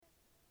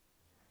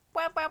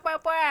We're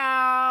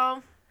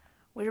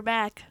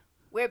back.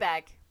 We're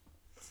back.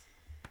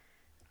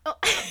 Oh,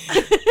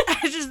 I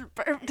just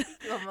burped.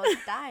 you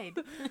almost died.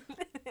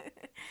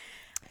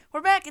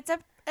 We're back. It's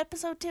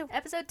episode 2.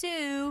 Episode 2.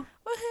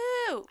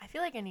 Woohoo! I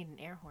feel like I need an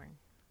air horn.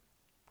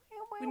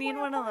 We need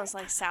one of those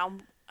like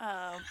sound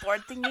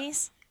board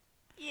thingies.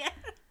 Yeah.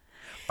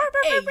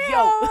 Hey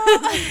yo.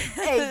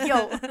 Hey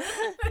yo.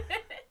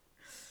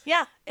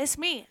 Yeah, it's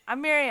me.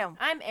 I'm Miriam.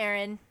 I'm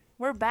Erin.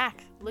 We're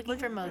back. Looking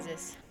for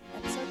Moses.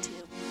 Episode 2.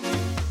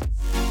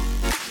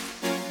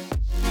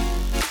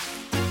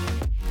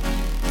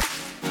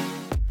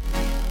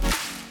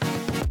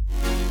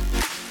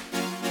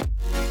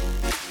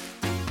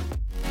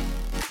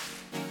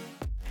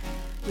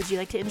 Would you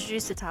like to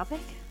introduce the topic?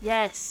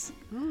 Yes.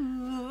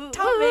 Ooh.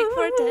 Topic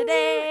for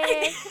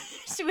today.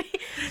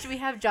 should we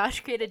have Josh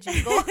create a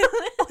jingle?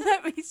 Oh,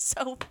 that'd be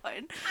so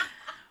fun.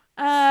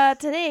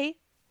 Today,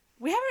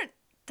 we haven't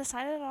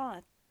decided on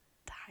a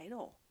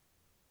title.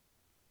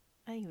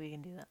 I think we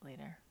can do that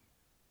later.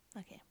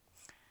 Okay.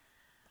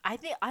 I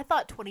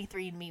thought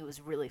 23andMe was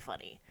really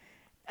funny.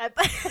 I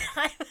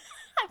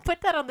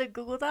put that on the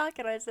Google Doc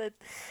and I said,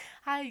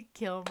 I'd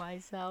kill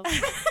myself.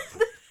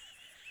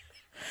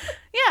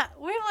 Yeah,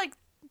 we have like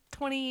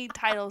 20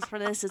 titles for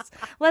this. It's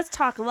Let's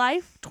Talk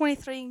Life,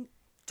 23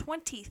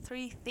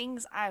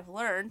 things I've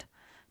learned,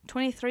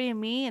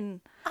 23andMe, and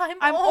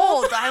I'm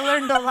old. I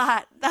learned a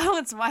lot. That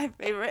one's my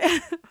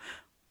favorite.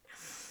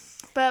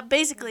 But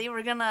basically,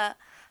 we're going to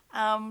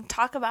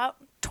talk about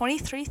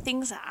 23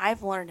 things that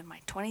I've learned in my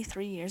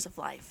 23 years of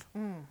life.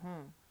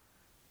 Mm-hmm.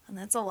 And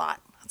that's a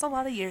lot. That's a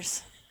lot of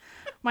years.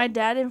 My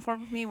dad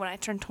informed me when I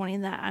turned 20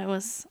 that I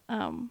was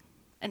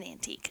an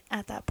antique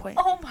at that point.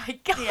 Oh my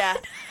God. Yeah.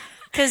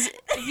 Because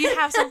if you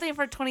have something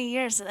for 20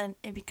 years, then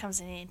it becomes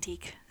an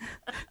antique.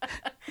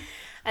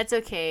 That's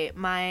okay.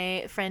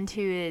 My friend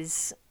who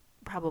is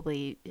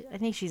probably, I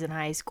think she's in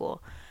high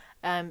school,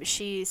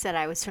 she said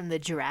I was from the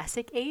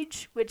Jurassic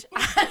age, which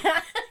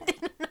I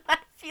didn't know how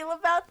to feel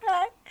about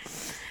that.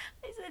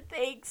 I said,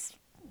 thanks.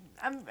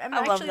 I'm I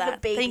love actually that.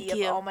 the baby Thank of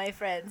you. all my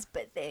friends,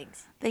 but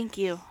thanks. Thank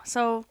you.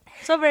 So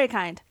very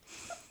kind.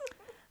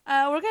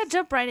 We're going to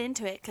jump right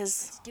into it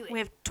because do it. we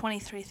have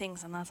 23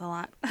 things, and that's a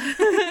lot.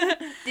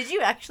 Did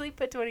you actually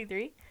put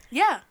 23?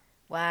 Yeah.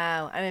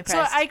 Wow, I'm So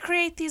impressed. I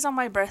create these on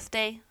my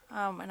birthday,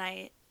 and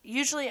I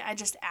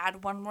just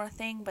add one more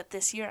thing, but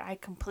this year I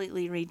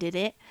completely redid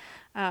it.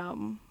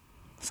 So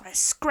I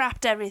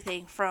scrapped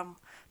everything from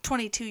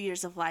 22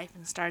 years of life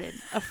and started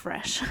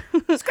afresh.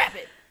 Scrap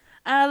it.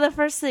 The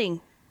first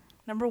thing,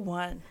 number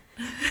 1.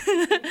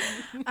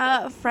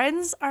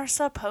 Friends are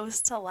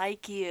supposed to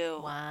like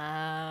you.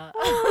 Wow.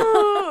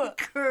 Ooh.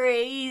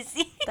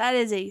 Crazy. That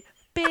is a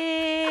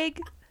big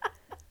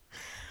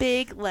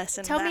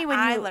lesson Tell that me when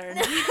I you learned.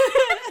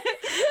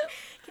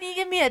 Can you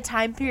give me a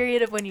time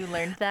period of when you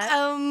learned that?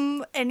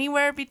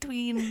 Anywhere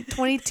between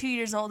 22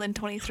 years old and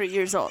 23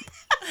 years old.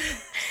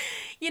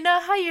 You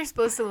know how you're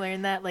supposed to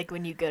learn that, like,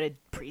 when you go to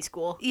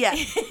preschool? Yeah.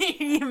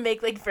 You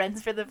make, like,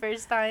 friends for the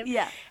first time?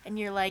 Yeah. And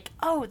you're like,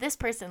 oh, this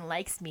person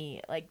likes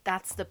me. Like,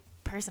 that's the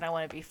person I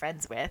want to be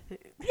friends with.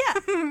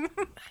 Yeah.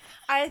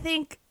 I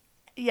think,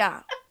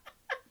 yeah.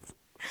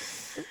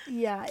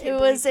 Yeah, Can't it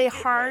was believe a you did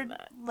learn hard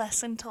that.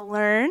 lesson to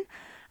learn.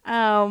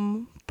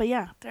 But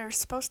yeah, they're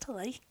supposed to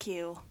like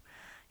you.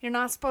 You're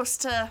not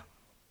supposed to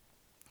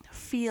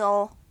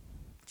feel,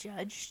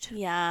 Judged?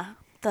 yeah,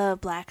 the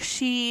black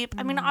sheep.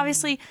 I mean,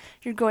 obviously,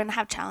 you're going to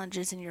have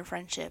challenges in your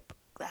friendship.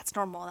 That's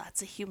normal.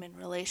 That's a human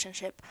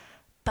relationship.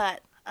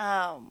 But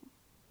I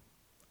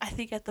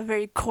think at the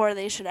very core,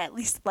 they should at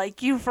least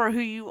like you for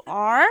who you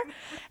are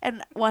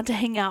and want to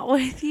hang out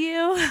with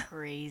you.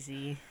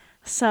 Crazy.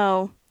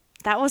 So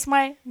that was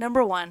my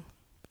number 1.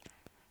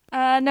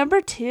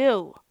 Number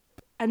 2.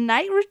 A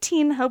night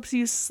routine helps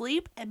you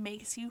sleep and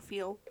makes you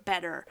feel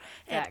better.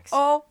 And Facts.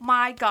 oh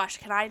my gosh,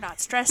 can I not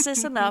stress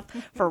this enough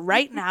for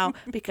right now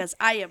because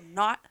I am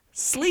not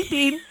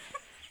sleeping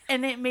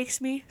and it makes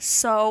me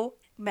so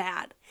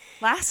mad.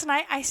 Last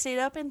night I stayed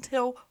up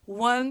until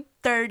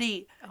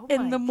 1:30 Oh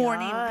in my the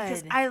morning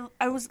because God.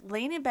 I was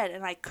laying in bed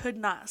and I could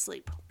not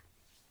sleep.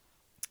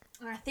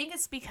 And I think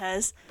it's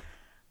because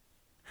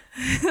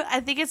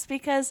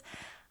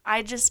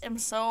I just am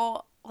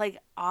so like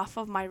off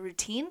of my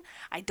routine.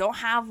 I don't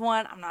have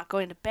one. I'm not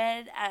going to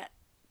bed at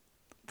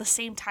the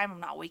same time. I'm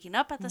not waking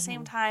up at the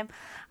same time.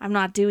 I'm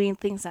not doing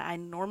things that I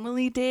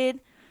normally did.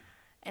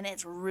 And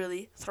it's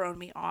really thrown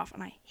me off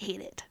and I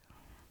hate it.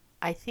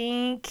 I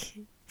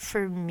think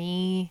for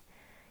me,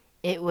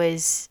 it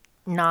was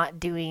not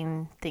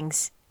doing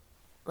things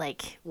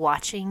like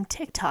watching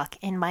TikTok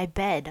in my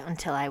bed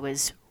until I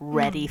was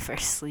ready for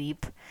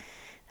sleep.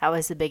 That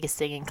was the biggest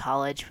thing in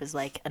college, was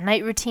like a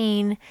night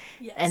routine.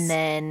 Yes. And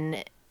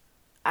then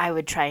I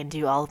would try and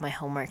do all of my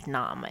homework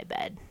not on my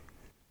bed.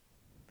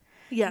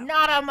 Yeah.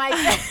 Not on my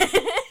bed.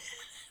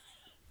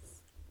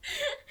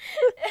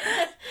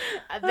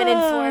 I've been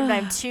informed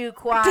I'm too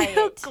quiet.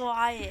 Too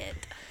quiet.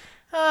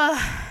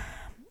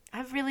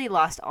 I've really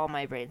lost all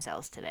my brain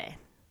cells today.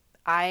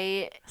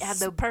 I had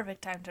the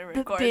perfect time to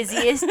record.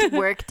 busiest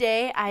work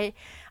day.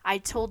 I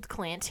told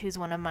Clint, who's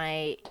one of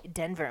my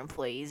Denver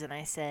employees, and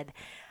I said,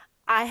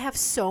 I have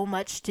so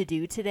much to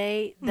do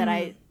today that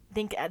I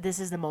think this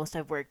is the most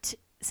I've worked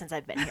since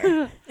I've been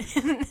here.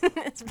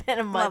 It's been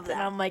a month,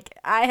 and I'm like,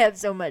 I have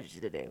so much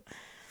to do.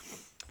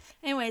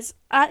 Anyways,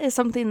 that is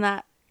something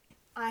that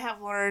I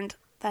have learned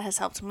that has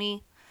helped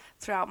me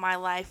throughout my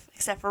life,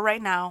 except for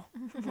right now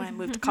when I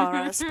moved to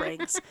Colorado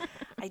Springs.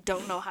 I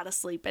don't know how to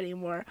sleep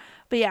anymore.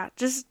 But yeah,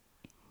 just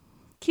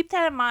keep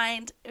that in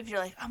mind. If you're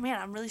like, oh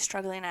man, I'm really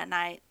struggling at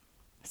night,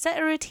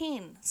 set a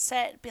routine.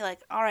 Be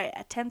like, all right,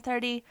 at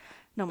 10:30,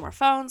 no more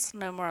phones,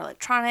 no more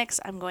electronics.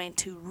 I'm going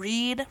to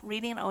read.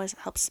 Reading always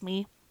helps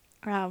me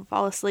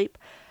fall asleep.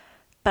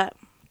 But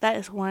that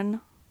is one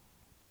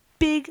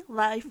big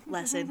life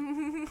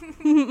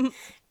lesson.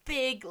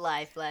 Big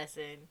life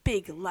lesson.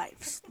 Big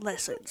life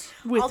lessons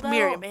with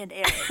Miriam and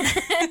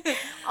Aaron.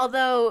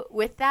 Although,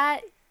 with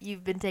that,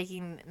 you've been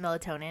taking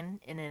melatonin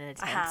in an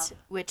attempt,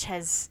 which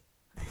has...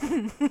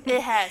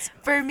 It has.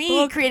 For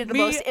me, created the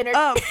most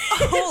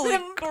Holy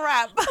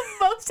crap. The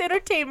most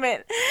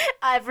entertainment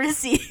I've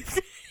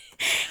received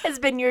has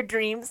been your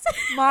dreams.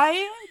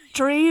 My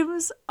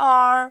dreams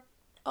are...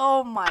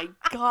 Oh my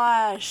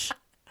gosh.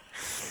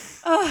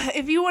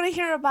 If you want to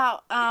hear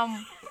about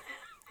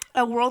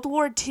a World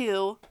War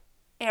II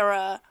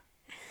era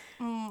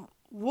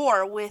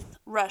war with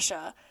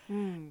Russia,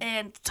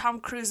 and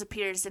Tom Cruise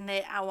appears in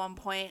it at one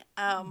point,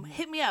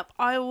 hit me up.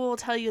 I will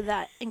tell you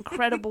that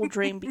incredible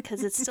dream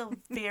because it's still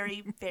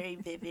very, very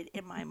vivid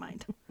in my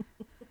mind.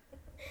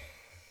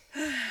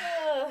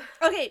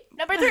 Okay,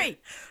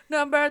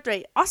 Number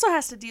three also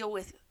has to deal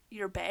with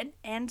your bed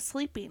and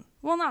sleeping.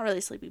 Well, not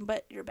really sleeping,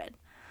 but your bed.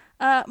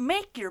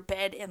 Make your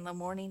bed in the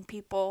morning,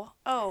 people.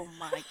 Oh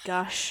my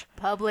gosh.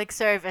 Public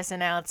service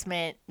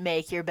announcement.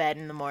 Make your bed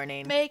in the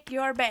morning. Make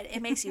your bed.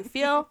 It makes you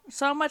feel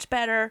so much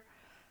better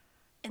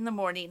in the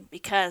morning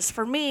because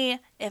for me,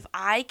 if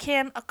I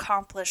can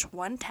accomplish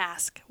one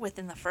task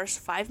within the first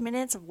 5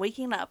 minutes of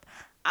waking up,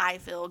 I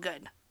feel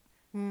good.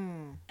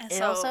 And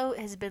it also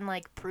has been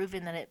like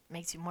proven that it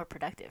makes you more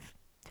productive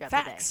throughout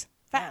the day.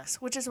 Facts,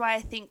 which is why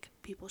I think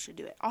people should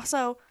do it.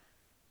 Also,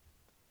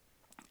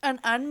 an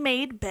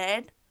unmade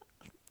bed,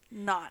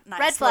 not nice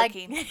Red flag.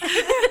 looking.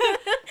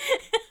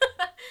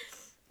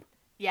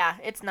 Yeah,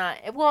 it's not.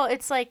 Well,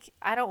 it's like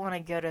I don't want to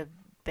go to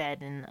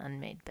bed in an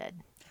unmade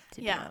bed,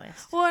 to be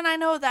honest. Well, and I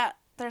know that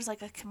there's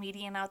like a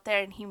comedian out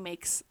there and he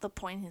makes the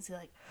point, he's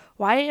like,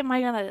 why am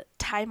I going to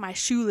tie my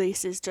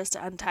shoelaces just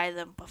to untie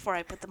them before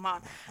I put them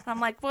on? And I'm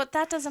like, well,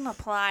 that doesn't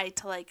apply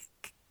to like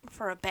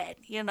for a bed,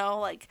 you know,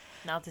 like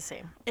not the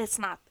same. It's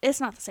not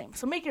the same.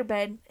 So make your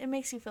bed. It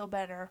makes you feel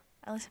better.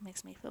 At least it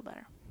makes me feel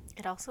better.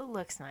 It also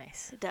looks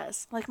nice. It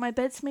does. Like my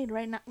bed's made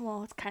right now.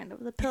 Well, it's kind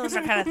of. The pillows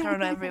are kind of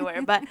thrown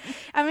everywhere, but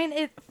I mean,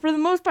 it for the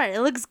most part,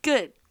 it looks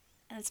good,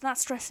 and it's not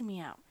stressing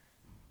me out.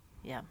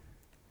 Yeah.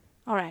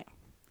 All right.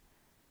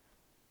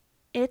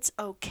 It's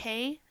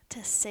okay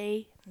to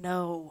say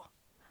no.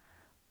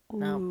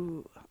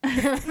 No.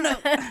 No.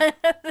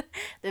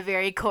 The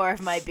very core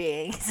of my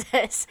being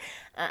says,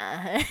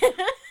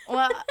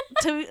 Well,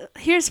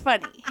 here's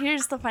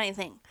the funny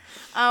thing.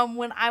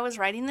 When I was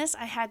writing this,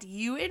 I had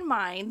you in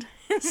mind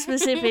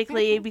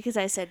specifically because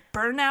I said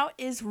burnout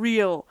is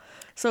real.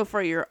 So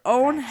for your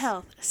own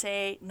health,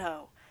 say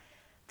no.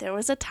 There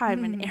was a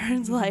time in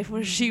Erin's life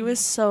where she was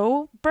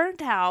so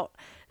burnt out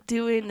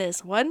doing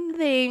this one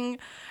thing,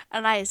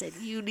 and I said,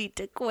 you need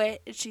to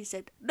quit. And she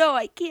said, no,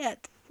 I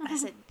can't. I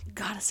said, you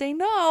gotta say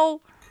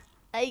no.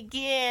 I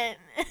can't.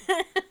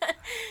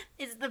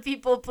 It's the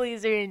people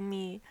pleaser in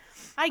me.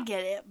 I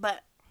get it,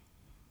 but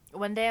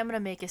one day I'm going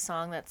to make a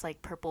song that's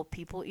like Purple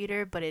People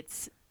Eater, but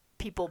it's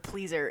People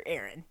Pleaser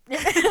Erin. I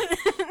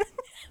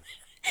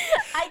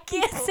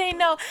can't say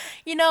no.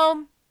 You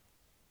know,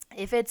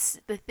 if it's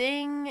the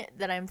thing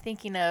that I'm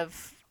thinking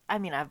of, I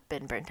mean, I've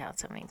been burnt out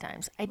so many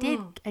times. I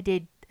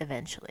did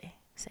eventually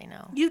say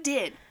no. You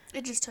did.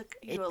 It just took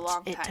you a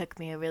long time. It took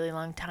me a really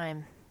long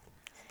time.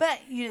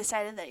 But you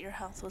decided that your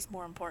health was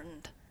more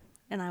important.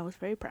 And I was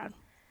very proud.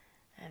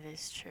 That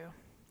is true.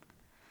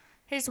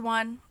 Here's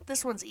one.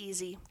 This one's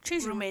easy.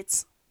 Choose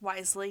roommates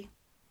wisely.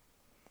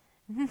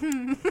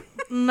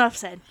 Enough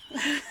said.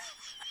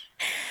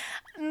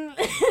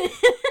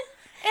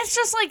 It's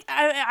just like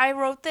I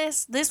wrote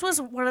this. This was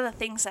one of the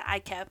things that I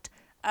kept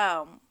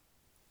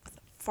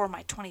for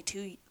my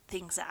 22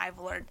 things that I've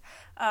learned.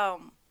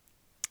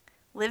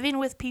 Living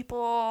with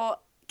people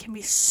can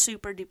be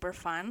super duper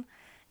fun,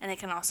 and it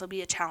can also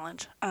be a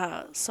challenge.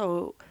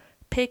 So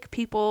pick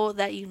people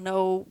that you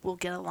know will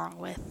get along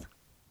with.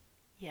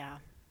 Yeah.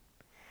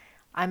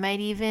 I might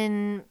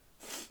even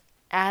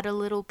add a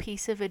little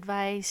piece of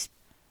advice.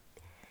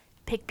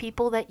 Pick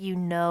people that you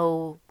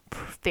know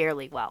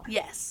fairly well.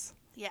 Yes.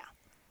 Yeah.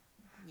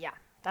 Yeah.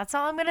 That's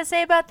all I'm going to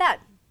say about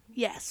that.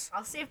 Yes.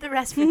 I'll save the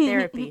rest for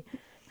therapy.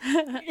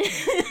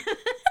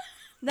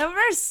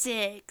 Number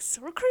 6.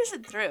 We're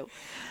cruising through.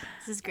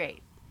 This is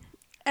great.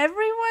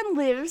 Everyone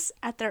lives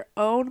at their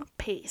own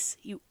pace.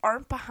 You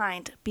aren't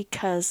behind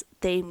because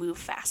they move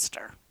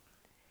faster.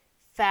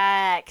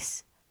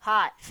 Facts.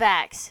 Hot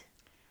facts.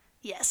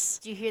 Yes.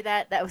 Did you hear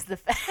that? That was the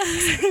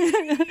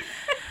facts.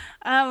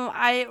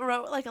 I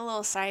wrote like a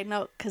little side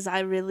note because I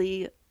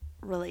really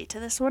relate to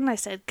this one. I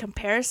said,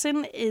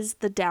 comparison is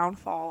the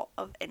downfall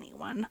of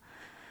anyone.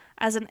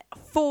 As an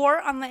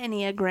 4 on the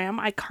Enneagram,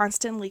 I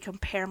constantly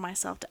compare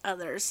myself to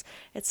others.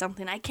 It's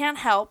something I can't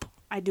help.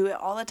 I do it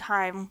all the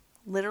time.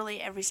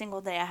 Literally every single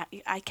day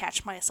I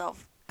catch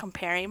myself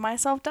comparing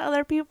myself to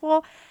other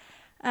people.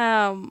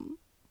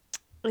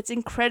 It's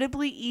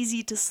incredibly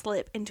easy to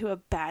slip into a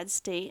bad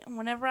state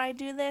whenever I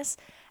do this.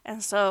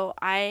 And so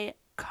I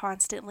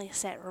constantly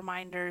set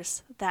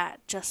reminders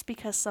that just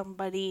because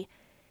somebody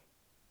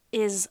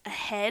is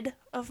ahead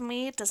of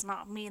me does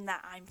not mean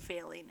that I'm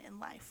failing in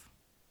life.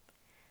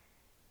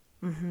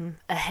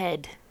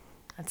 Ahead.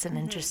 That's an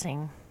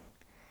interesting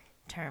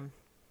term.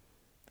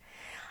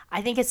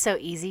 I think it's so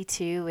easy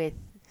too with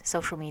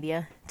social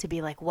media to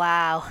be like,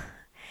 wow,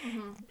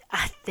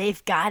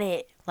 they've got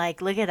it.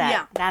 Like, look at that.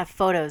 Yeah. That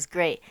photo is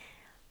great.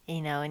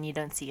 And you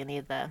don't see any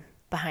of the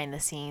behind the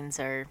scenes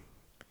or.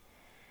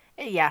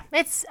 Yeah,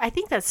 I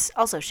think that's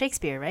also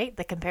Shakespeare, right?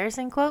 The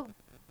comparison quote.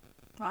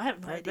 Well, I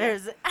have no idea.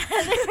 There's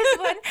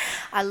one.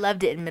 I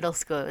loved it in middle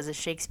school. It was a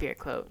Shakespeare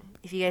quote.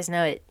 If you guys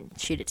know it,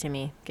 shoot it to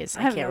me because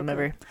I can't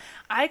remember.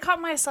 I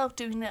caught myself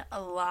doing it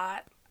a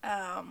lot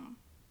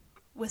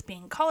with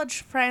being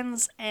college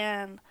friends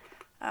and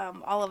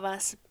all of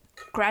us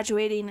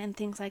graduating and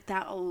things like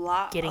that. A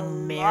lot of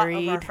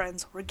our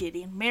friends were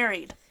getting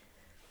married.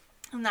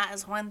 And that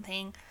is one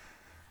thing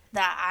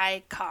that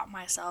I caught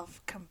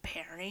myself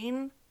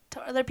comparing to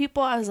other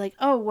people. I was like,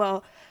 oh,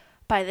 well,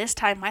 by this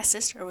time my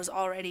sister was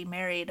already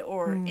married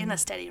or in a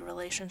steady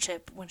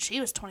relationship when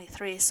she was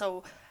 23.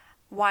 So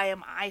why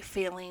am I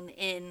failing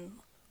in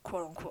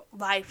quote unquote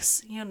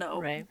life's,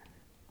 right.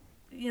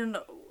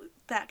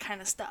 That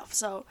kind of stuff.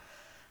 So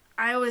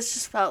I always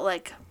just felt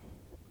like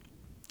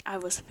I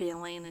was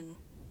failing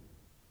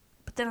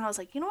but then I was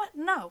like, you know what?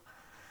 No.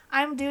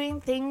 I'm doing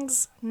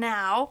things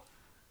now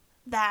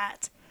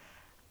that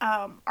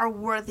are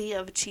worthy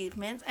of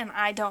achievement, and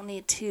I don't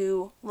need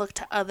to look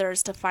to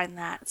others to find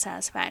that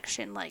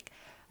satisfaction. Like,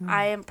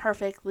 I am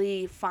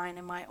perfectly fine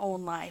in my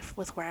own life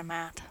with where I'm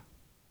at.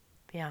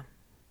 Yeah.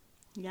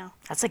 Yeah.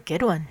 That's a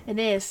good one. It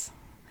is.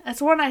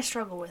 That's one I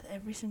struggle with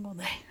every single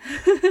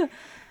day.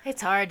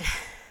 It's hard.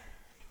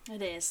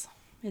 It is.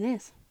 It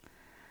is.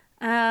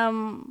 I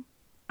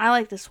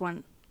like this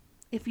one.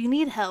 If you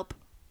need help,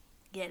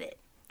 get it.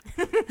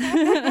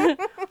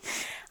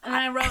 And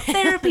I wrote,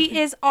 therapy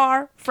is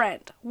our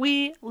friend.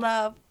 We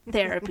love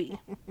therapy.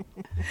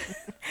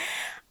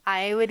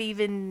 I would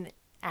even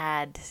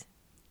add,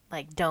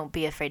 like, don't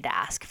be afraid to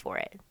ask for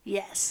it.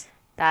 Yes.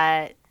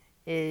 That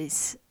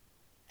is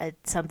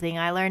something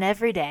I learn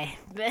every day.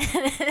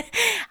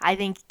 I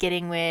think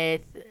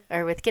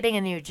with getting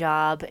a new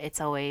job, it's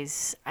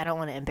always, I don't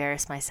want to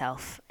embarrass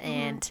myself.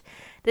 And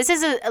this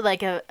is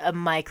a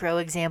micro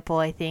example,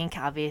 I think.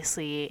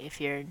 Obviously,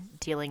 if you're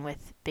dealing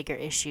with bigger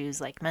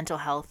issues like mental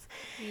health,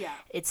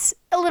 it's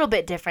a little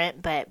bit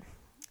different, but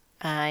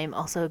I'm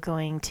also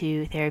going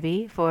to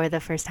therapy for the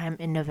first time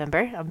in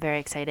November. I'm very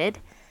excited.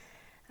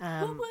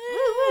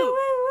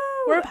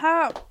 We're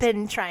pumped.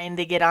 Been trying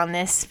to get on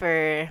this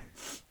for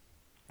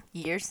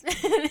years.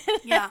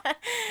 Yeah.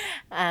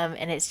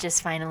 And it's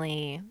just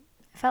finally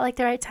felt like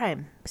the right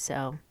time.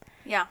 So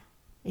yeah,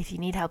 if you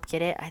need help,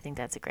 get it. I think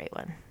that's a great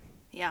one.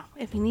 Yeah,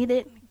 if you need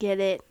it, get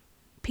it.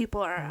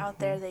 People are out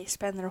there, they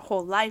spend their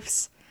whole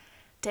lives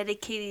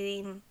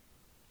dedicating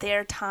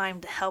their time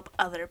to help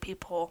other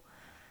people.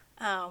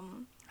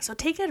 So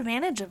take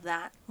advantage of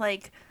that.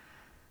 Like,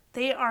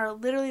 they are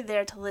literally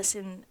there to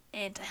listen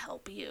and to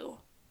help you.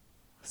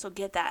 So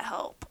get that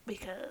help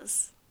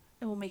because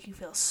it will make you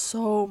feel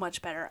so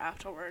much better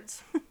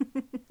afterwards.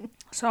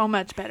 So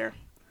much better.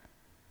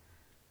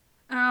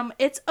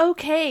 It's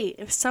okay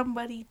if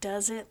somebody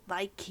doesn't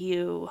like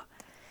you.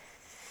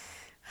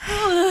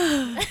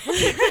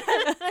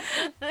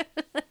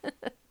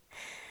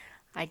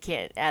 I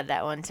can't add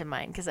that one to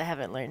mine because I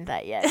haven't learned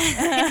that yet.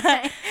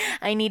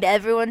 I need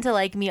everyone to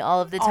like me all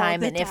of the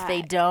time, and if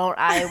they don't,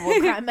 I will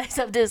cry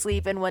myself to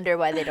sleep and wonder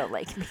why they don't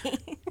like me.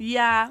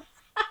 Yeah.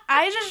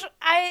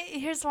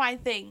 Here's my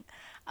thing.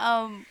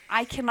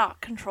 I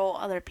cannot control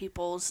other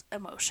people's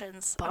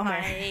emotions.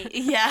 Bummer.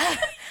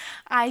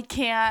 I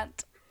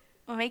can't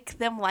make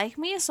them like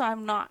me, so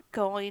I'm not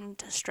going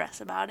to stress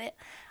about it.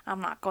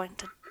 I'm not going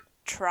to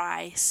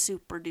try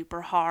super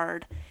duper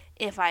hard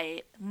if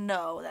I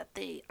know that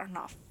they are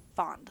not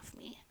fond of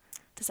me.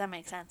 Does that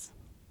make sense?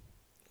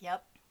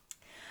 Yep.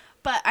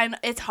 But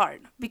it's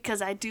hard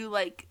because I do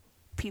like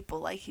people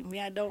liking me.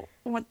 I don't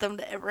want them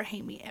to ever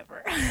hate me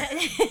ever.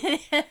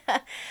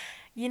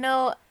 You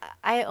know,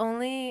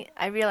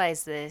 I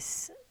realized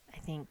this, I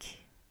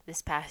think,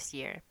 this past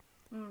year,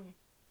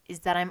 is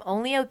that I'm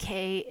only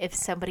okay if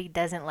somebody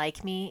doesn't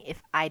like me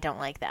if I don't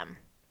like them.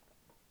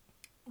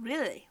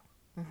 Really?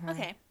 Mm-hmm.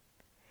 Okay.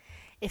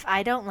 if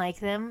I don't like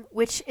them,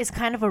 which is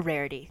kind of a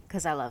rarity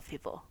because I love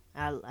people.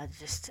 I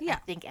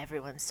think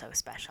everyone's so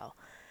special.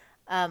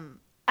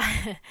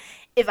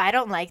 If I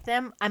don't like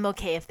them, I'm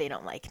okay if they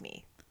don't like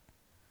me.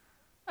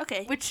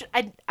 Okay. Which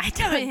I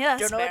don't know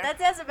what that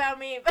says about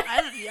me. But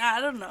I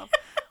don't know.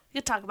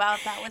 You talk about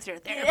that with your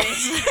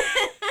therapist.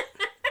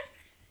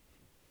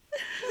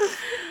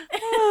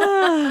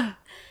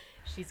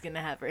 She's going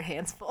to have her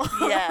hands full.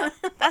 Yeah.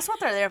 That's what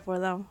they're there for,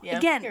 though. Yeah,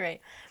 Again, you're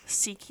right.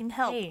 Seeking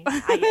help. Hey,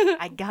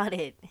 I got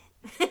it.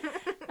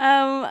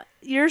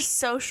 Your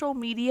social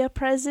media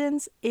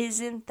presence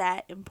isn't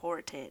that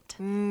important.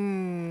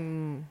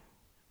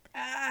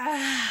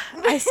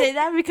 I say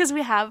that because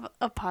we have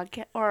a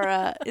podcast or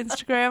a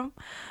Instagram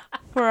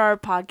for our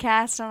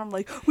podcast, and I'm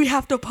like, we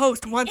have to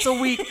post once a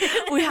week.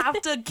 We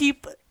have to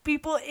keep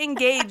people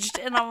engaged,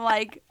 and I'm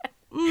like,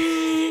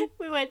 We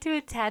went to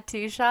a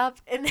tattoo shop,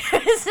 and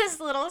there was this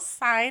little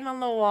sign on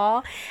the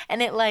wall,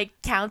 and it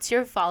like counts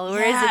your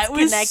followers. Yeah, it's it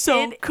was connected.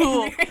 so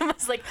cool. And I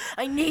was like,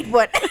 I need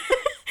one.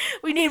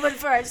 We need one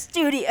for our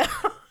studio.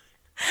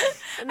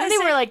 And then they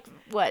were like,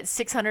 what,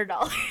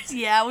 $600?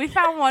 Yeah, we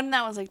found one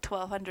that was like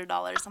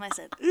 $1,200, and I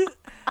said, ugh.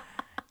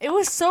 It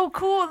was so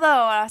cool though.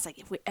 And I was like,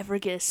 if we ever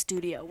get a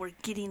studio, we're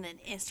getting an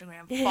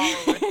Instagram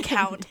follower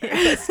counter.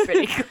 It's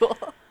pretty cool.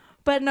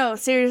 But no,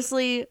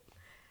 seriously,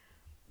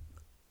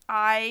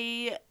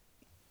 I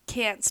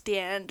can't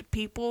stand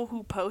people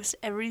who post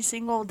every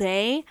single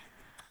day,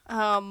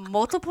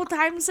 multiple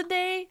times a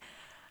day.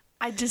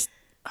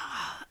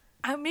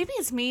 Maybe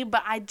it's me,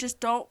 but I just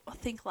don't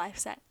think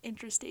life's that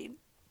interesting.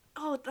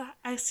 Oh,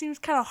 that seems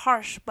kind of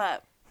harsh,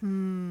 but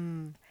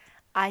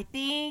I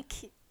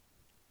think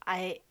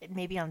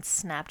maybe on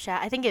Snapchat.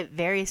 I think it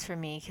varies for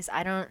me because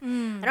I don't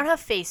have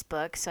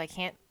Facebook, so I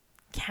can't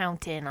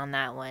count in on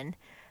that one.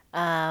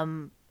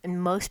 And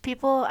most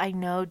people I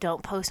know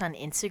don't post on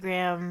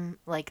Instagram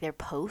like their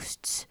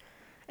posts.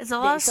 It's a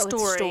lot of So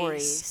it's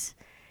stories.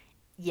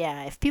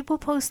 Yeah, if people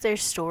post their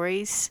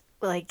stories,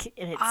 like,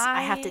 and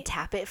I have to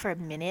tap it for a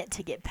minute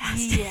to get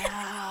past it.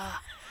 Yeah.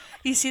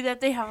 You see that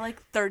they have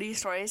like 30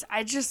 stories.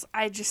 I just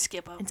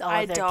skip them. It's all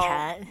of their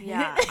cat.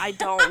 Yeah, I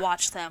don't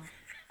watch them.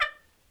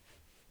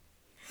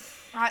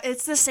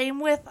 It's the same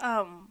with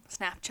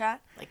Snapchat.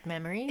 Like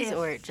memories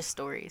or just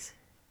stories?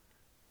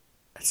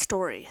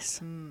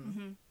 Stories.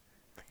 Mm-hmm.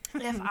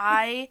 If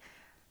I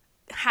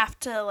have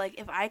to, like,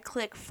 if I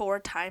click 4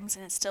 times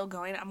and it's still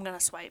going, I'm going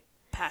to swipe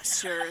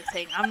past your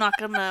thing. I'm not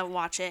going to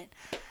watch it.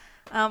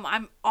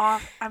 I'm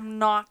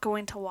not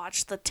going to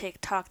watch the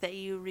TikTok that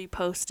you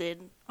reposted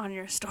on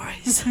your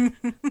stories.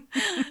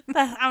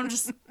 I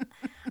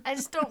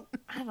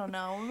don't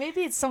know.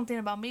 Maybe it's something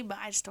about me, but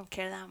I just don't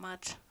care that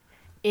much.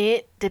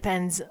 It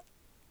depends.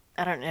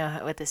 I don't know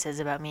what this says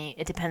about me.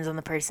 It depends on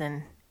the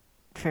person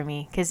for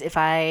me. Because if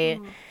I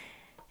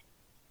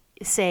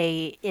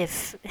say,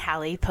 if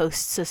Hallie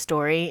posts a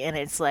story and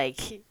it's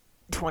like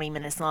 20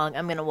 minutes long,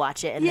 I'm going to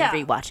watch it and then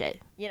rewatch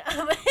it. You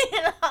know?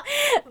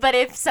 But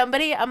if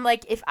somebody, I'm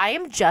like, if I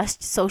am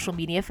just social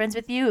media friends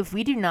with you, if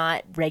we do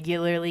not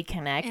regularly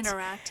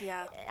interact,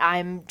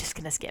 I'm just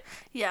going to skip.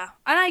 Yeah.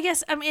 And I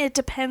guess, it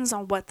depends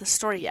on what the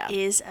story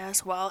is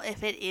as well.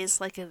 If it is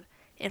like an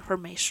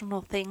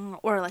informational thing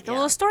or like a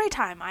little story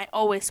time, I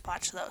always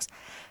watch those.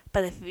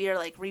 But if you're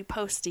like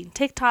reposting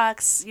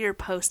TikToks, you're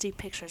posting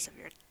pictures of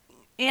your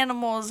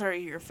animals or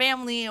your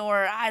family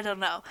or I don't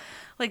know,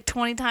 like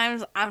 20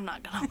 times, I'm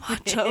not going to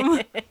watch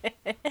them.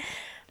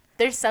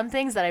 There's some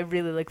things that I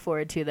really look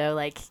forward to, though.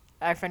 Like,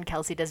 our friend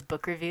Kelsey does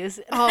book reviews.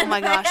 Oh, my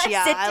gosh,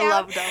 yeah. I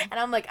love them. And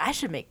I'm like, I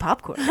should make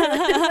popcorn.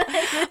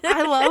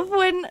 I love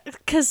when,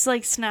 because,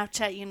 like,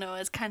 Snapchat,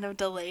 is kind of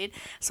delayed.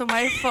 So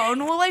my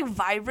phone will, like,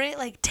 vibrate,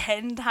 like,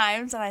 10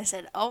 times. And I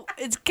said, oh,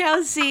 it's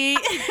Kelsey.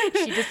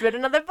 She just read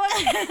another book.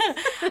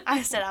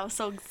 I said, I was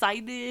so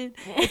excited.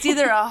 It's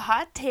either a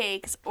hot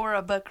takes or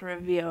a book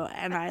review.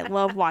 And I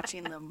love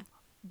watching them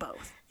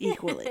both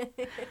equally.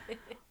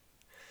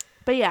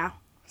 But, yeah.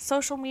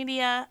 Social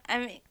media,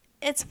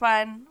 it's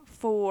fun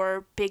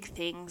for big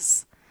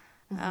things.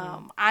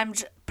 Mm-hmm.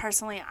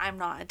 I'm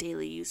not a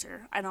daily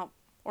user.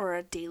 Or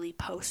a daily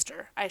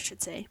poster, I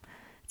should say.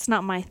 It's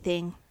not my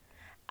thing.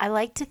 I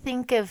like to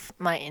think of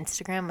my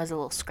Instagram as a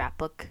little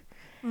scrapbook.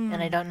 And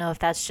I don't know if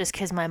that's just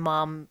because my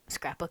mom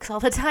scrapbooks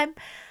all the time.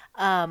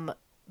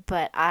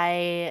 But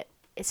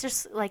it's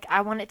just like,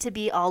 I want it to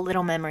be all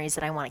little memories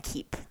that I want to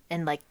keep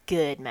and like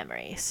good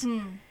memories.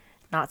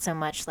 Not so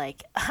much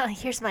like,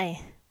 here's my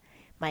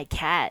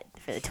cat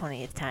for the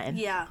 20th time.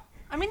 Yeah.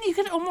 You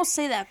could almost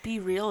say that Be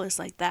Real is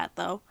like that,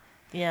 though.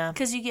 Yeah.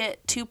 Because you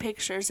get 2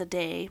 pictures a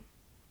day,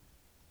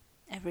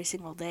 every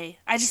single day.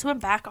 I just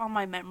went back on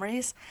my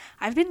memories.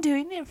 I've been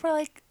doing it for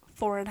like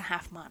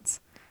 4.5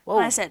 months. Whoa.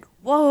 And I said,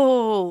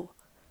 whoa.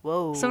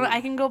 So I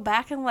can go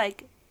back and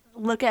like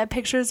look at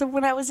pictures of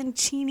when I was in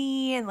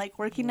Cheney and like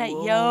working at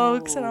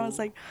Yolks. And I was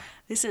like,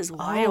 this is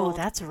wild. Oh,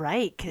 that's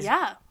right.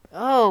 Yeah.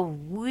 Oh,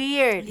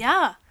 weird.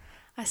 Yeah.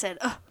 I said,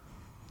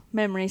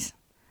 memories.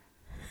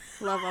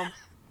 Love them.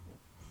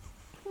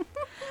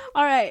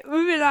 All right,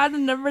 moving on to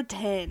number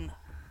 10.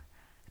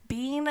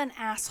 being an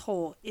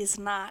asshole is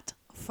not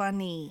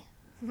funny.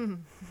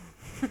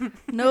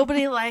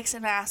 Nobody likes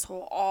an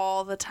asshole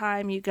all the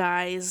time, you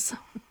guys.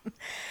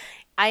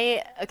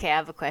 I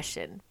have a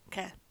question.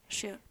 Okay,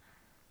 shoot.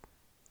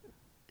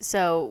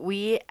 So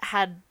we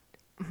have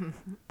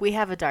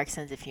a dark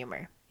sense of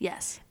humor.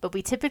 Yes. But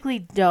we typically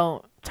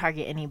don't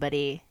target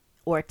anybody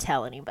or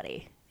tell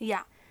anybody.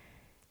 Yeah.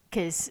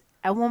 Because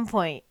at one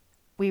point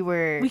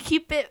we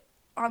keep it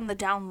on the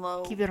down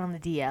low. Keep it on the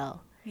DL.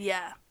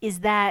 Yeah.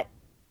 Is that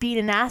being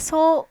an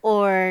asshole,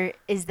 or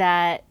is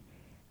that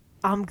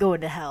I'm going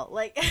to hell?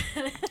 Like,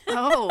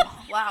 oh,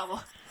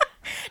 wow.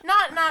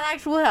 Not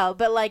actual hell,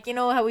 but like, you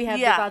know how we have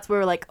the thoughts where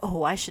we're like,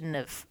 oh, I shouldn't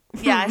have.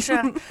 Yeah, I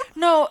shouldn't.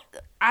 No,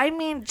 I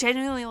mean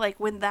genuinely, like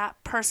when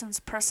that person's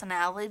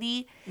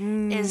personality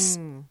is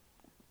an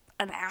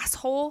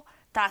asshole,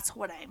 that's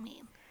what I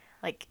mean.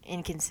 Like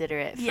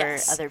inconsiderate for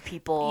other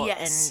people.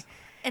 Yes.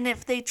 And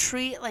if they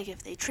treat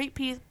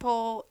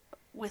people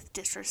with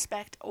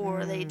disrespect,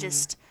 or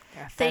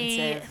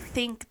they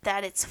think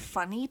that it's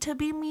funny to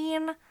be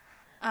mean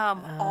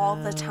all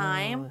the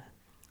time,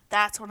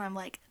 that's when I'm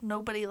like,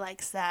 nobody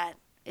likes that.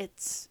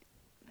 It's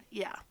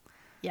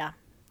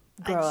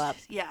grow up.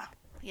 Yeah.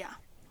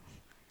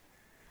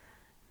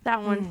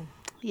 That one,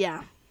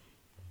 yeah.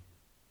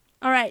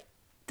 All right,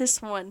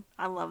 this one,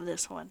 I love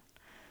this one.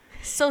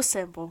 So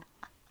simple.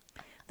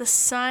 The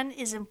sun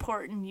is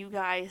important, you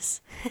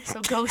guys.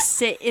 So go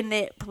sit in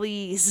it,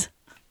 please.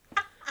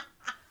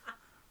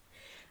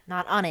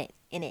 Not on it,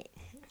 in it.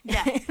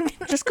 Yeah.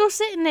 Just go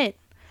sit in it.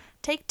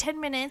 Take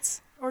 10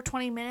 minutes or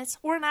 20 minutes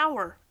or an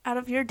hour out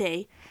of your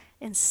day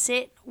and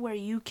sit where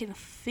you can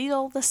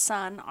feel the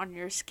sun on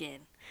your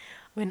skin.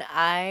 When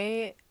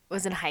I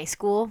was in high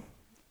school,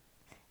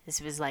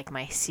 this was like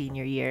my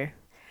senior year.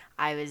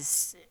 I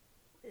was,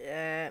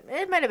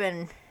 it might have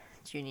been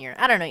junior.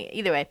 I don't know.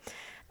 Either way.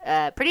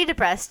 Pretty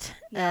depressed,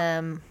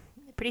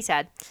 pretty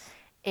sad,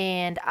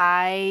 and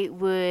I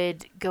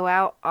would go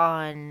out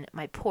on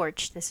my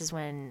porch. This is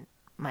when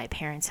my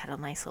parents had a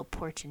nice little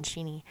porch in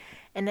Cheney,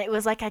 and it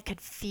was like I could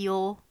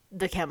feel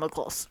the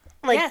chemicals.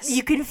 Like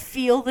you can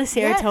feel the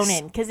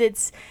serotonin because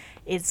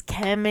it's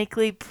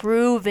chemically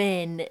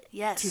proven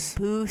to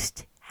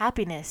boost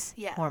happiness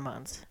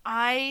hormones.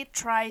 I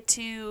try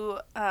to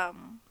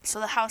so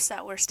the house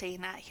that we're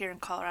staying at here in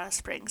Colorado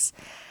Springs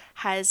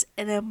has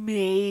an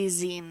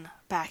amazing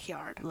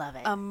backyard. Love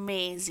it.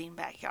 Amazing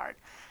backyard.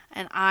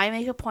 And I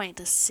make a point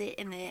to sit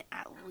in it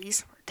at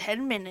least for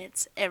 10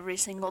 minutes every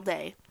single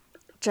day.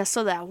 Just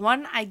so that,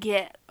 one, I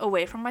get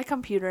away from my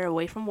computer,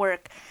 away from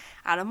work,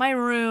 out of my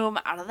room,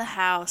 out of the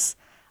house.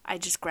 I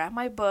just grab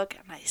my book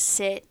and I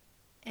sit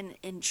and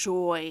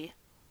enjoy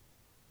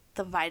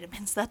the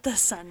vitamins that the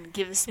sun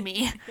gives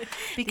me.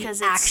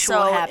 Because it's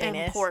so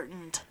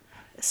important.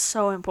 It's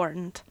so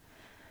important.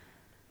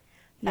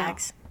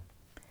 Facts.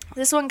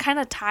 This one kind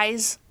of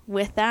ties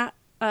with that,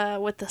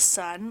 with the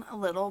sun a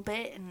little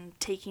bit and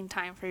taking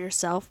time for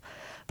yourself.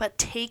 But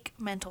take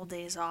mental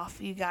days off,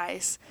 you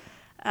guys.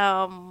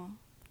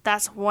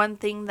 That's one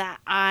thing that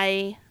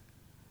I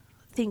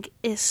think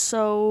is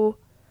so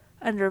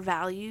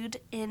undervalued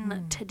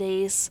in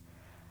today's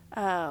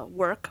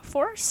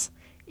workforce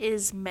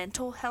is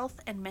mental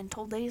health and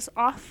mental days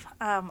off.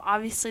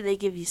 Obviously, they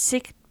give you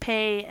sick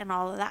pay and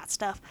all of that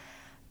stuff.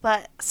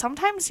 But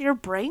sometimes your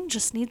brain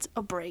just needs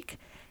a break.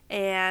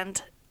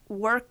 And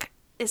work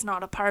is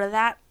not a part of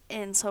that.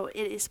 And so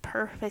it is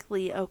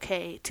perfectly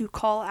okay to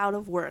call out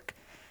of work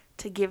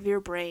to give your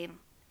brain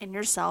and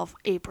yourself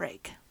a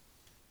break.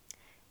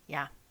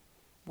 Yeah.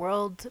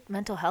 World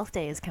Mental Health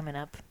Day is coming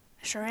up.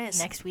 Sure is.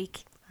 Next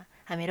week.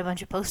 I made a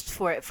bunch of posts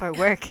for it for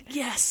work.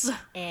 Yes.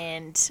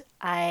 And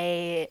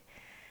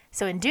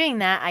so in doing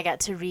that, I got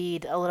to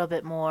read a little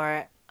bit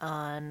more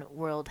on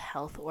World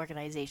Health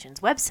Organization's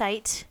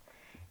website.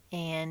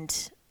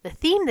 And the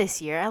theme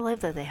this year, I love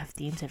that they have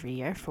themes every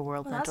year for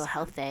World Mental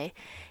Health Day.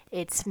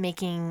 It's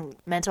making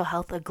mental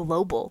health a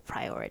global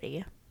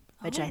priority,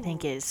 which I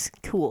think is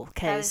cool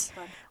because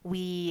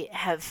we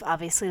have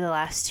obviously the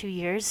last 2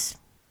 years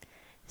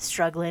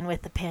struggling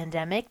with the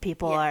pandemic.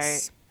 People are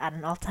at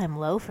an all-time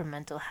low for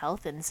mental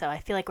health, and so I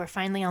feel like we're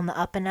finally on the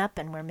up and up,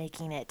 and we're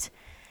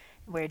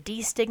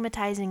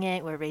destigmatizing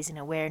it. We're raising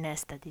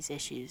awareness that these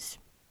issues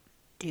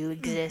do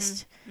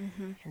exist,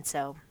 and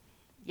so.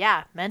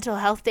 Yeah, mental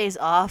health days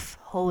off.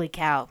 Holy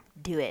cow,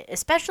 do it.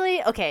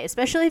 Especially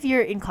if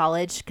you're in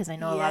college, because I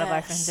know a lot of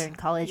our friends are in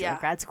college or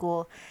grad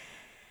school.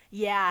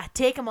 Yeah,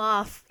 take them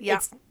off. Yeah.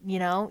 It's,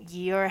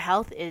 your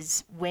health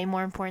is way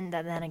more important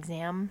than that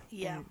exam.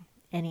 Yeah.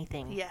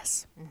 Anything.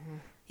 Yes. Mm-hmm.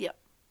 Yep.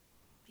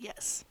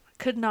 Yes.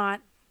 Could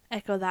not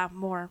echo that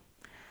more.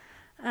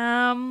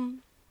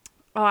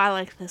 Oh, I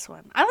like this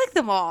one. I like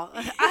them all.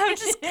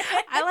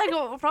 I like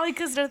them probably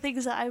because they're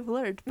things that I've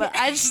learned, but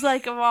I just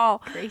like them all.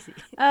 Crazy.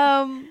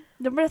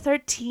 Number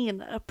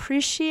 13,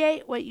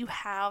 appreciate what you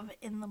have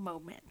in the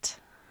moment.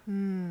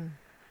 And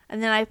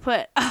then I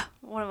put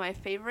one of my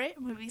favorite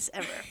movies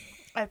ever,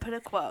 I put a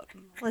quote.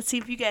 Let's see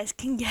if you guys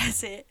can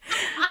guess it.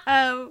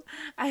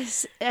 I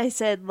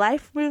said,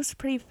 life moves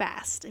pretty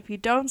fast. If you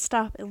don't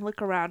stop and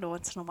look around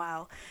once in a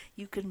while,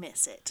 you could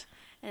miss it.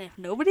 And if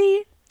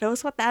nobody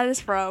knows what that is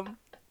from,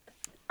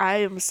 I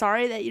am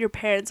sorry that your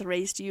parents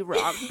raised you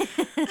wrong.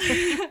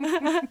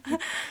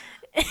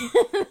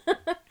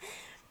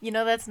 You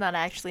know, that's not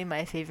actually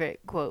my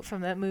favorite quote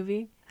from that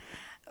movie.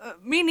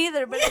 Me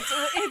neither, but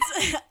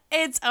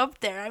it's up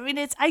there. I mean,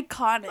 it's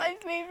iconic. My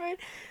favorite.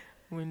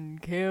 When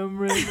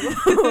Cameron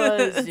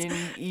was in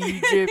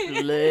Egypt.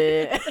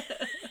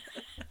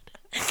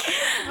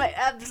 My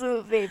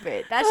absolute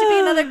favorite. That should be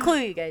another clue,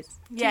 you guys.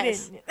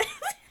 Yes.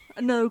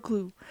 Another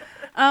clue.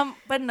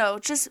 But no,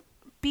 just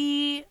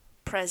be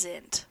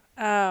present.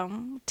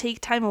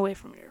 Take time away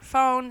from your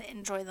phone.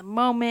 Enjoy the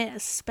moment,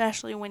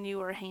 especially when you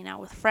are hanging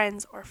out with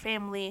friends or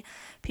family,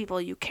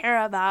 people you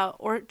care about,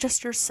 or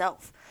just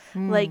yourself.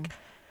 Like,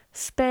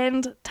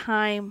 spend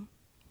time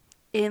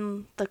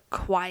in the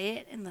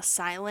quiet, in the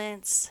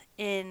silence,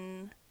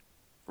 in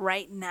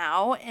right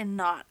now, and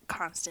not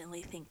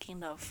constantly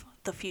thinking of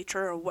the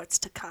future or what's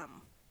to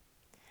come.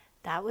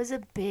 That was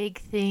a big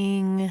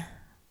thing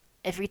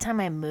every time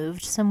I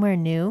moved somewhere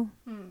new,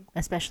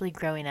 especially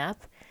growing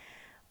up,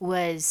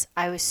 was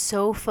I was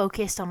so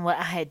focused on what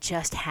I had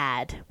just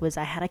had. Was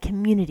I had a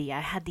community.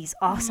 I had these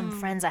awesome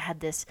friends. I had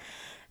this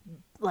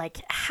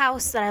like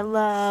house that I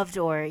loved,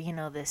 or, you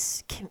know,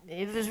 this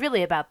it was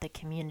really about the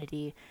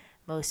community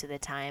most of the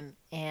time,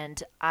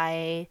 and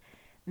I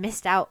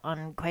missed out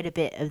on quite a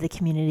bit of the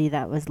community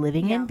that I was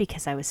living in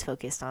because I was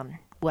focused on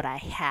what I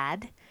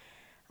had.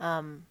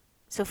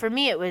 So for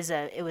me, it was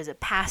a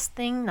past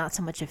thing, not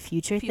so much a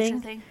future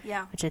thing.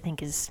 Yeah. Which I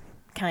think is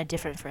kind of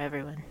different for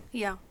everyone.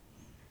 Yeah.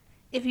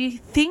 If you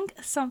think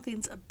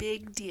something's a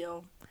big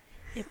deal,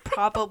 it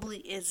probably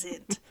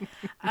isn't.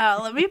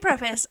 Let me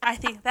preface, I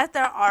think that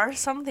there are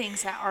some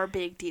things that are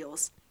big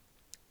deals.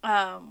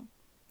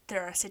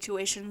 There are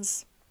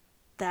situations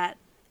that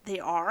they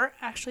are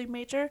actually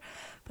major,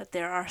 but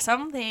there are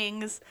some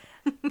things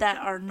that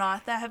are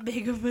not that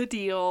big of a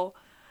deal,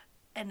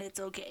 and it's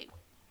okay.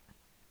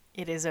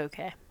 It is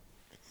okay.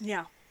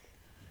 Yeah.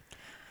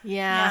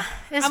 Yeah.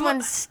 This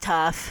one's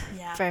tough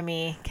for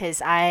me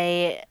because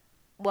I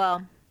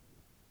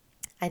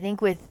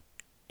think with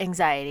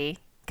anxiety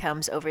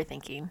comes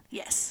overthinking.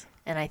 Yes.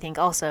 And I think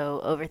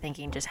also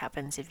overthinking just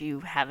happens if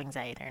you have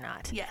anxiety or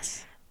not.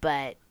 Yes.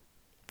 But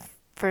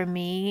for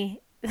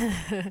me,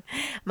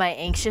 my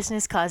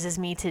anxiousness causes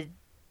me to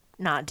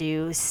not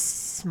do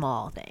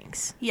small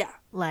things. Yeah.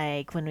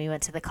 Like when we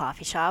went to the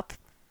coffee shop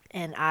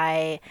and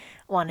I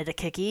wanted a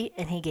cookie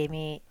and he gave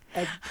me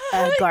a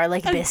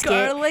garlic biscuit.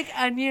 Garlic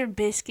onion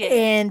biscuit.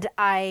 And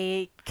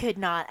I could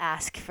not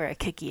ask for a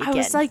cookie again. I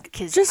was like,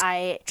 just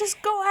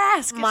go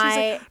ask.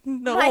 My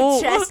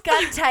chest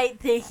got tight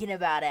thinking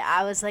about it.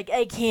 I was like,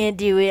 I can't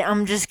do it.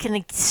 I'm just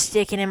going to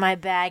stick it in my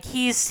bag.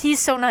 He's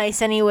so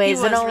nice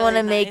anyways. I don't want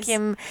to make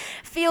him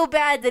feel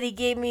bad that he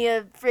gave me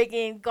a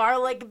freaking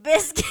garlic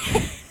biscuit.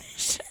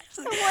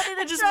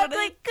 I just wanted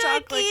a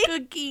chocolate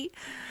cookie.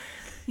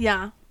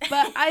 Yeah.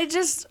 But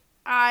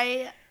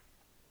I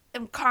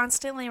am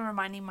constantly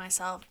reminding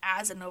myself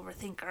as an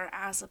overthinker,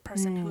 as a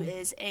person who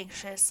is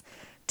anxious,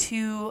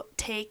 to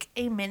take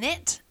a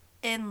minute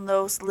in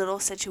those little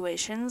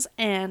situations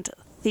and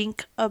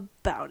think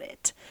about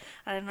it.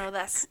 I know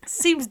that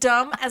seems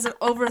dumb as an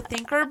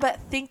overthinker, but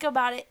think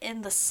about it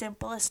in the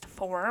simplest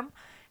form,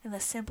 in the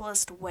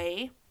simplest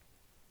way,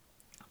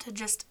 to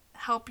just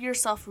help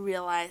yourself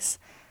realize,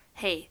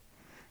 hey,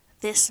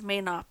 this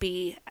may not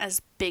be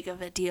as big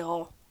of a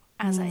deal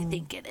as I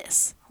think it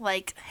is.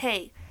 Like,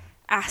 hey,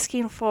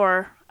 asking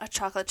for a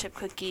chocolate chip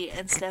cookie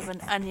instead of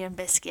an onion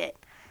biscuit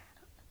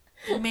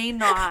may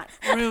not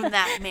ruin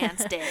that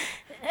man's day.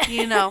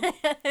 You know,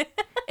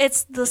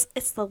 it's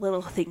the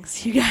little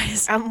things, you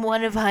guys. I'm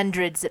one of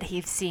hundreds that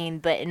he's seen,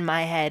 but in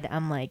my head,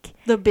 I'm like,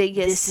 the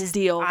biggest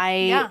deal.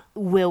 I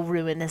will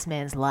ruin this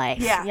man's life.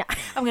 Yeah.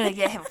 I'm gonna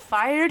get him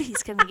fired.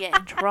 He's gonna get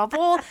in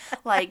trouble.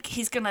 Like,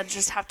 he's gonna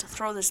just have to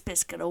throw this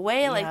biscuit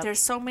away. Yep. Like, there's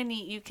so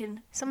many you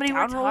can. Somebody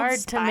worked hard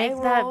to make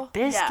that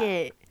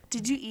biscuit. Yeah.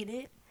 Did you eat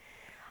it?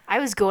 I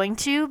was going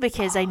to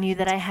because I knew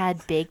that I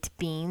had baked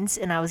beans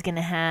and I was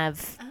gonna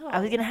have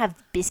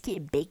biscuit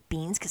and baked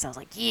beans because I was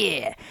like,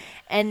 yeah,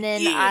 and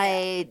then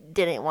I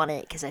didn't want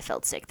it because I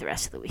felt sick the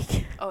rest of the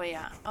week. Oh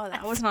yeah. Oh,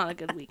 that was not a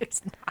good week.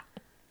 It's not.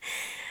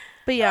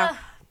 But yeah,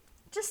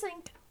 just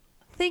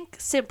think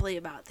simply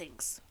about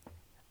things.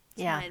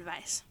 That's my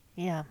advice.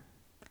 Yeah,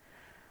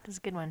 that's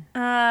a good one.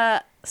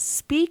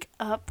 Speak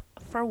up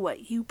for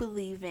what you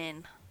believe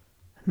in.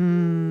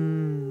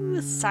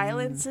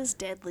 Silence is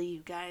deadly,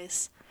 you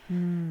guys.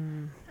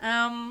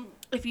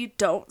 If you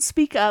don't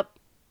speak up,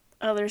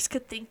 others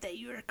could think that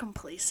you are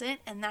complacent,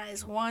 and that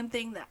is one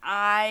thing that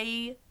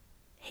I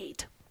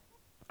hate.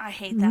 I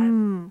hate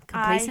that.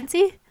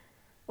 Complacency?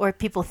 Or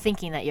people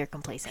thinking that you're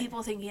complacent?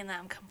 People thinking that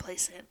I'm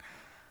complacent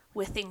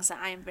with things that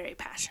I am very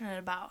passionate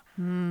about.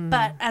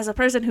 But as a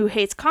person who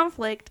hates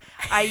conflict,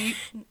 I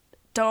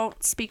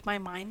don't speak my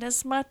mind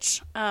as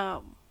much.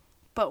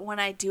 But when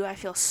I do, I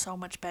feel so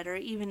much better,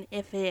 even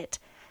if it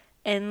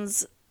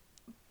ends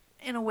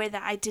in a way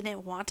that I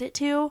didn't want it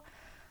to.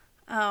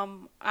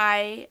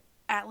 I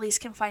at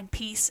least can find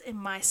peace in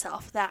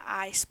myself that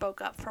I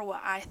spoke up for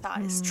what I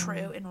thought is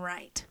true and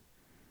right.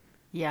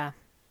 Yeah.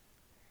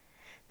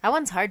 That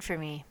one's hard for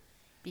me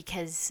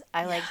because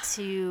I like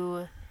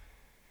to...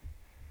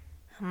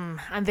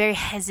 I'm very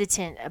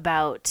hesitant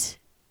about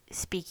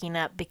speaking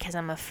up because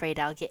I'm afraid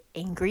I'll get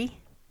angry,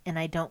 and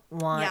I don't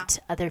want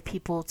other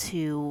people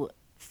to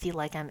feel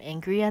like I'm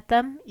angry at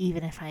them,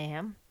 even if I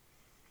am.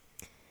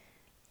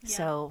 Yeah.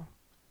 So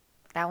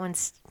that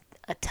one's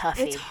a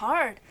toughie. It's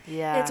hard.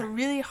 Yeah. It's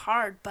really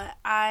hard, but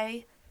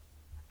I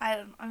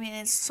mean,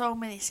 in so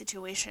many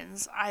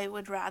situations, I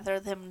would rather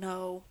them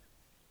know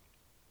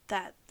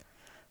that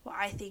what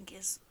I think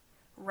is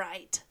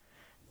right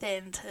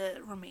than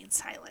to remain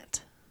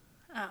silent.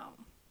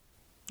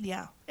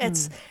 Yeah,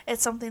 it's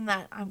something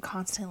that I'm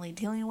constantly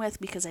dealing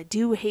with because I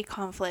do hate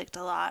conflict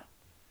a lot.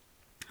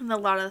 And a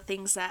lot of the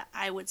things that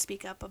I would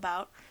speak up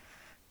about,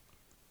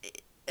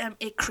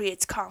 it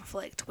creates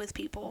conflict with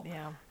people.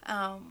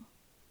 Yeah.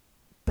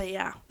 But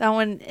yeah, that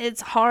one,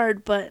 it's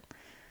hard, but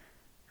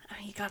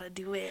you gotta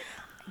do it.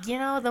 You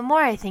know, the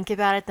more I think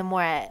about it, the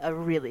more I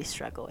really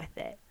struggle with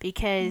it.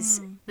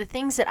 Because the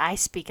things that I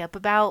speak up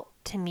about,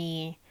 to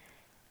me,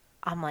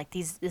 I'm like,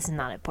 this is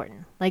not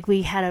important. Like,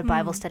 we had a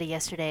Bible study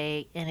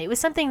yesterday, and it was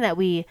something that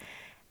we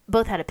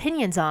both had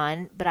opinions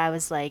on, but I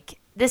was like,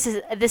 this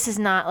is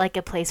not, like,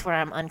 a place where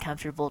I'm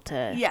uncomfortable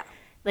to... Yeah.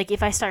 Like,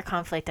 if I start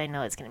conflict, I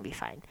know it's going to be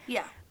fine.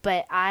 Yeah.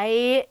 But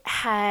I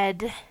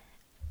had...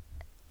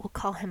 We'll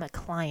call him a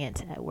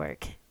client at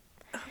work.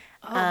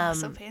 Oh,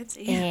 so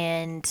fancy.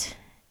 And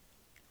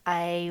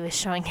I was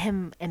showing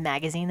him a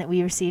magazine that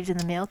we received in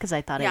the mail because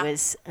I thought it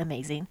was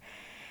amazing.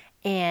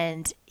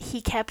 And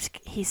he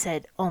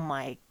said, oh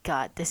my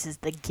God, this is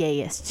the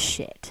gayest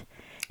shit.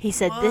 He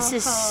said, this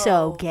is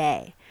so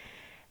gay.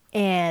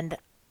 And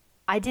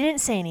I didn't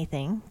say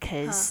anything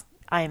because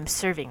I'm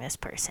serving this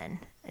person.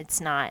 It's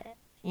not,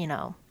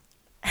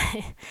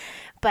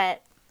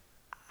 but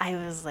I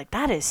was like,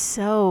 that is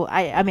so,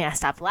 I mean, I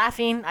stopped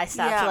laughing. I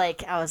stopped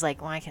I was like,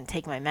 well, I can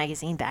take my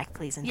magazine back,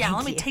 please. And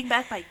let me take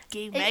back my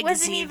gay magazine. It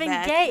wasn't even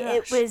back. gay.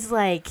 Gosh. It was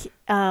like,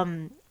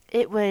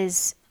 it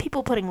was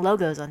people putting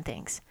logos on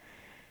things.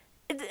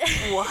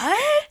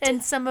 What?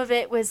 And some of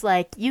it was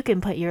like, you can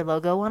put your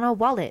logo on a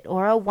wallet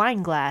or a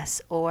wine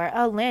glass or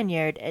a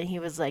lanyard. And he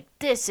was like,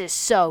 this is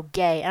so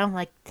gay. And I'm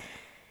like,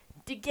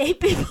 do gay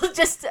people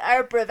just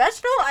are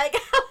professional?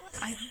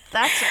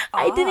 That's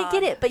odd. I didn't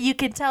get it. But you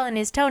could tell in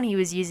his tone he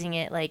was using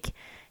it like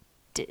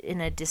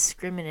in a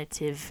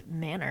discriminative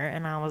manner.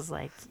 And I was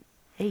like,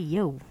 hey,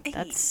 yo,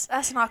 that's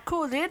not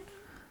cool, dude.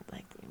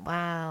 Like,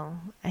 wow.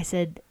 I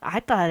said,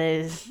 I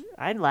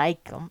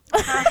like them.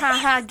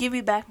 Give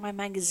me back my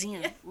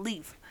magazine.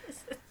 Leave.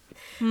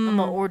 I'm going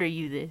to order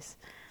you this.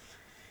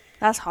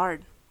 That's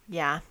hard.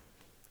 Yeah.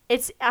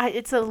 It's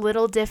a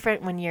little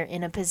different when you're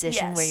in a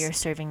position where you're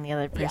serving the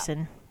other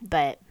person.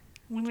 But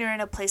when you're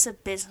in a place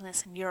of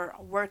business and you're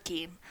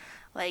working,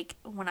 like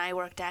when I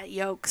worked at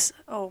Yolks,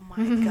 oh my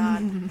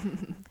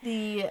God.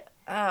 The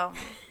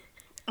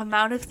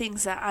amount of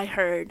things that I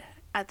heard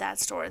at that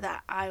store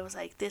that I was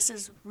like, this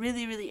is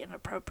really, really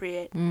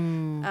inappropriate.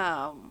 And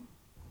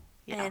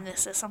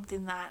this is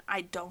something that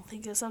I don't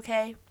think is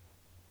okay.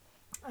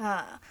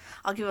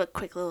 I'll give a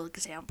quick little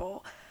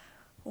example.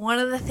 One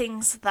of the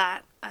things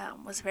that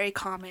was very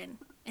common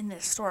in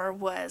this store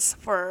was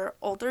for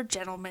older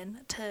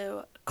gentlemen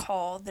to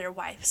call their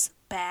wives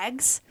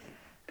bags.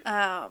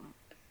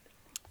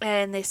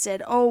 And they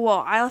said, oh,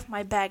 well, I left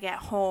my bag at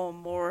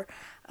home, or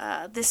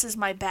this is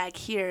my bag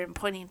here, and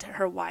pointing to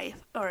her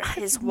wife or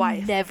his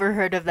wife. Never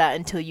heard of that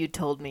until you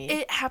told me.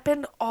 It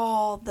happened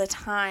all the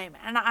time.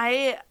 And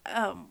I,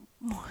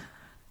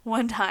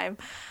 one time,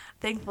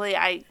 thankfully,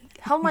 I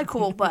held my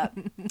cool, but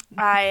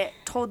I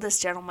told this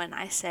gentleman,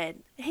 I said,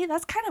 hey,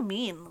 that's kind of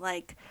mean.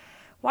 Like,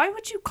 why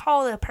would you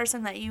call the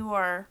person that you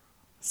are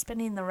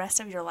spending the rest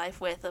of your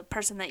life with, a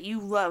person that you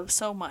love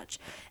so much,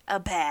 a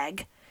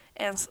bag?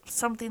 And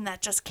something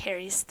that just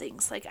carries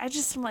things. Like, I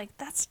just am like,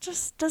 that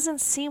just doesn't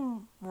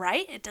seem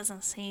right. It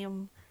doesn't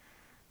seem,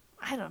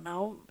 I don't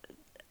know.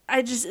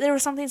 There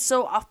was something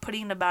so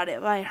off-putting about it,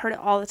 but I heard it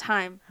all the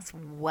time. That's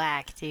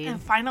whack, dude.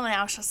 And finally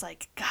I was just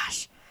like,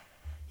 gosh,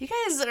 you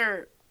guys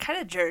are kind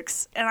of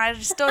jerks. And I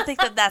just don't think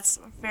that that's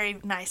very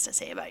nice to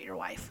say about your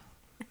wife.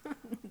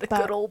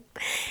 Good old,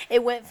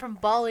 it went from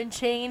ball and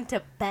chain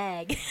to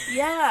bag.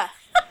 Yeah.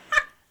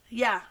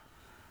 Yeah.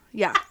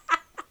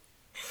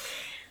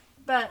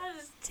 But that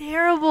is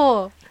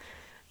terrible.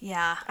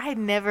 Yeah. I had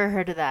never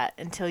heard of that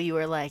until you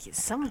were like,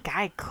 some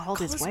guy called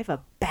his wife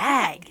a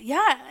bag.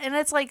 Yeah. And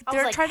it's like,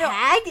 they're like, trying to.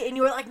 Bag? And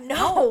you were like,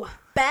 no,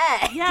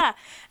 bag. Yeah.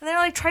 And they're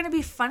like trying to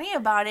be funny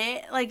about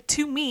it. Like,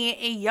 to me,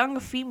 a young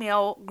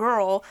female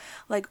girl,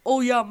 like,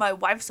 oh yeah, my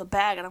wife's a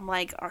bag. And I'm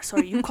like, so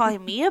are you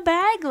calling me a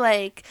bag?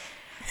 Like,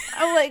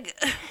 I'm like,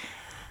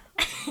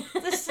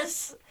 this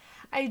is,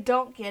 I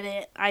don't get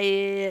it.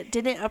 I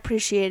didn't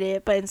appreciate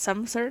it. But in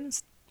some certain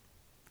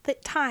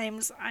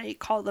times I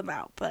called them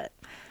out, but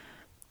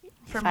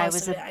for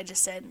most of it, I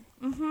just said,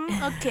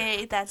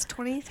 okay, that's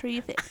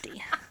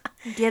 $23.50.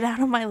 Get out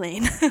of my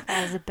lane.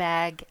 As a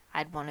bag,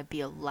 I'd want to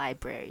be a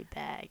library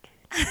bag.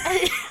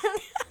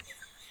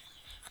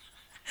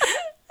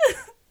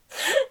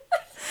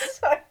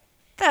 Sorry.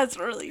 That's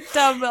really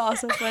dumb, but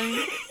also funny.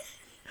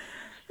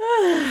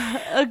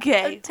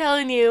 Okay. I'm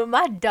telling you,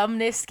 my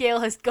dumbness scale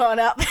has gone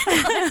up in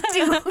the last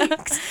 2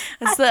 weeks.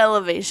 It's the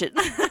elevation.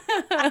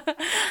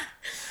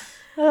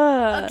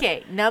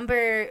 Okay,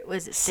 number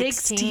was it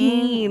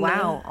 16?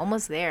 Wow,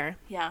 almost there.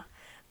 Yeah.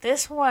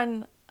 This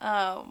one,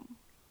 I'll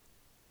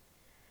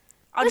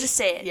just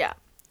say it. Yeah.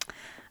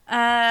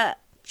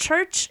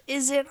 Church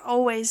isn't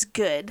always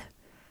good,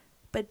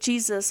 but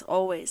Jesus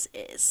always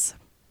is.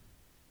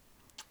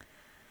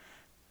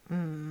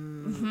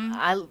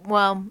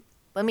 Well,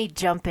 let me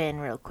jump in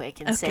real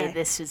quick and say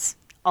this is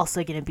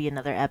also going to be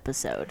another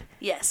episode.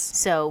 Yes.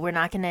 So we're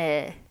not going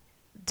to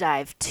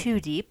dive too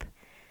deep.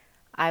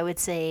 I would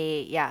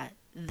say,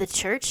 the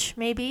church,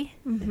 maybe.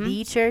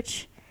 The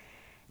church.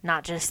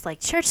 Not just like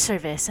church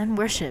service and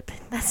worship.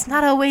 That's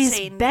not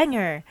always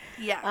banger.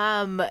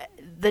 Yeah.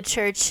 The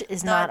church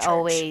is not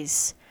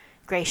always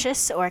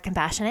gracious or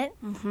compassionate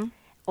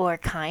or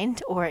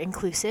kind or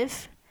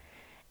inclusive.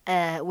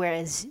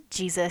 Whereas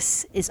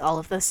Jesus is all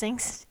of those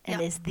things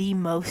and is the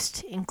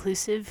most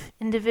inclusive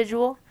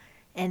individual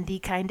and the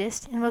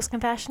kindest and most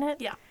compassionate.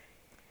 Yeah.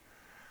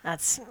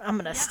 I'm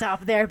going to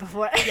stop there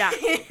before. Yeah.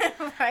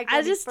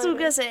 I just was going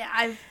to say,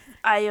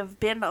 I have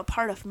been a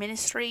part of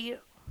ministry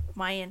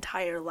my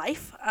entire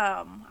life.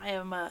 I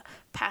am a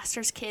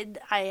pastor's kid.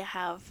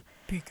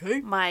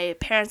 My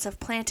parents have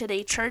planted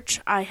a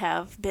church. I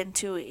have been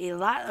to a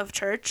lot of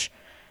churches,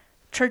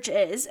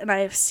 and I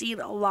have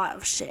seen a lot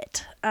of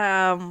shit.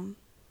 Some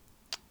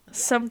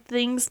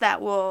things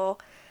that will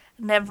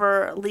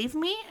never leave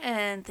me,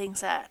 and things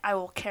that I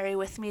will carry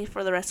with me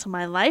for the rest of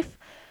my life.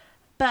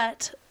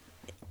 But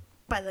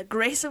by the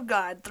grace of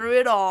God, through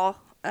it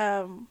all,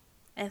 and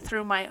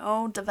through my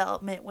own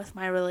development with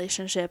my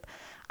relationship,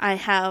 I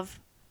have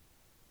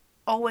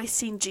always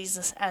seen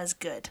Jesus as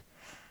good.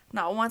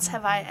 Not once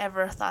have I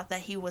ever thought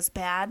that he was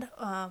bad,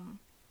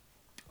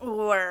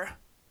 or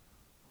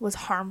was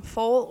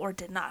harmful, or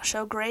did not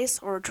show grace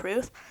or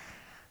truth.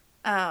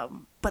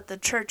 But the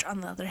church, on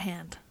the other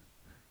hand,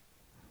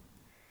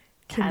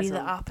 can be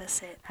the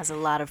opposite. Has a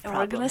lot of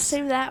problems. And we're going to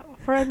save that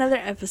for another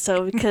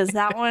episode, because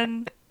that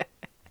one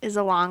is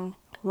a long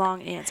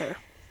answer.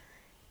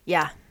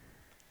 Yeah.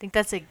 I think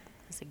that's a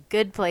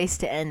good place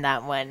to end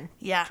that one.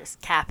 Yeah.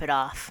 Just cap it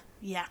off.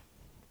 Yeah.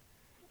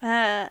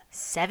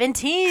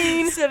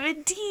 17.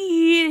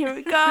 17. Here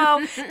we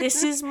go.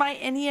 This is my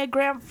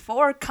Enneagram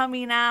 4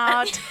 coming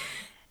out.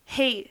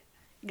 Hey,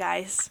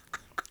 guys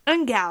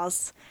and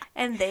gals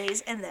and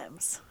theys and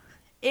thems.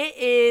 It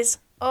is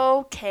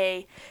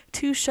okay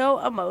to show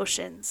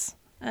emotions.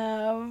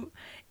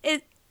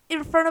 It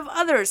in front of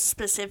others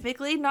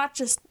specifically, not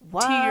just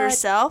to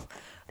yourself.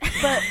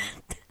 But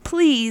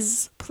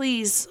please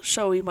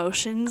show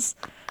emotions.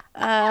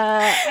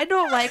 I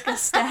don't like a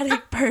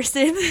static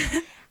person.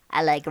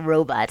 I like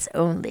robots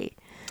only.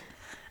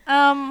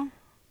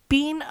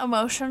 Being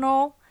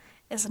emotional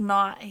is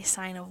not a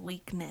sign of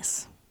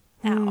weakness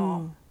at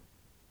all.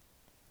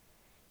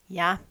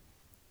 Yeah.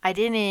 I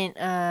didn't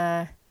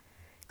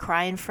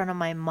cry in front of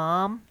my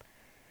mom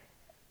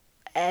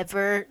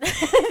ever.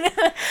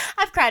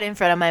 I've cried in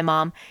front of my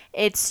mom.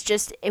 It's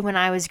just when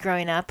I was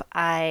growing up,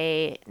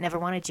 I never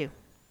wanted to.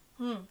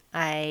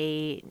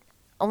 I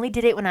only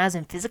did it when I was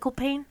in physical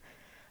pain.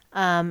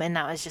 And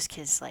that was just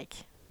because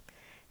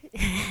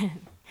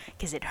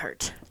it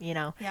hurt,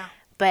 Yeah.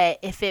 But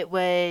if it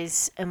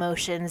was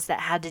emotions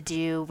that had to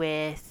do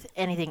with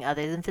anything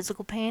other than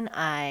physical pain,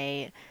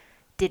 I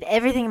did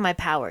everything in my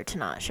power to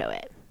not show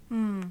it.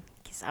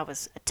 Because I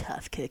was a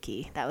tough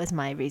cookie. That was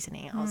my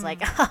reasoning. I was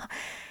like,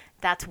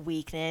 that's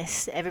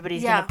weakness.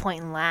 Everybody's going to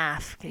point and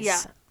laugh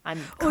because I'm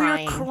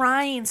crying. Oh, you're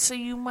crying, so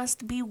you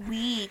must be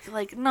weak.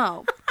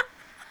 No.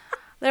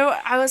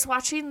 I was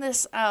watching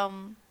this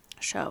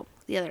show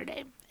the other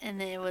day,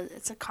 and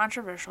it's a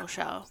controversial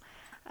show.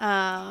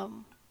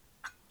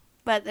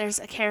 But there's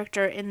a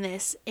character in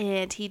this,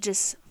 and he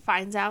just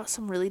finds out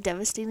some really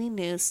devastating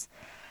news.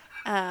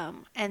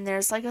 And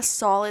there's a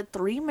solid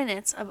 3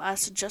 minutes of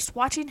us just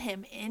watching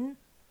him in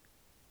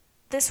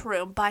this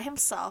room by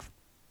himself,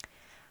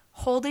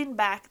 holding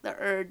back the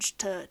urge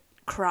to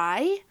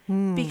cry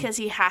because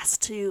he has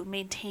to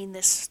maintain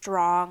this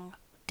strong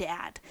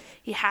dad.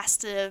 He has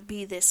to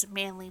be this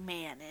manly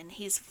man, and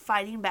he's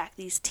fighting back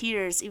these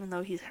tears even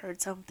though he's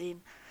heard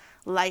something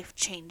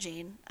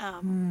life-changing.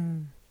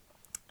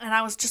 And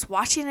I was just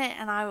watching it,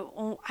 and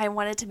I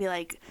wanted to be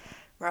like,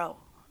 bro,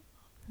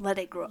 let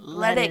it grow.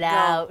 Let it go.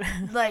 Out.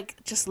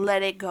 Just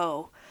let it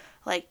go.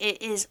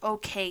 It is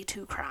okay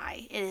to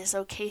cry. It is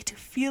okay to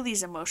feel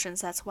these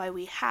emotions. That's why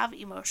we have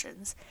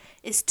emotions,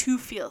 is to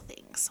feel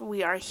things.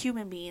 We are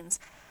human beings.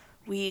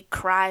 We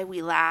cry,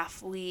 we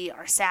laugh, we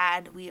are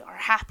sad, we are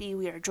happy,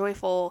 we are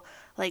joyful.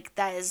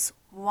 That is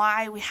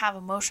why we have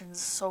emotions,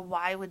 so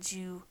why would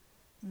you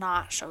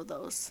not show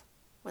those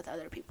with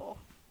other people?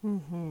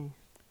 Mm-hmm.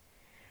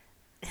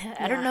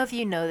 I don't know if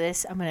you know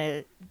this. I'm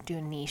going to do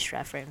a niche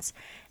reference.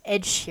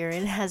 Ed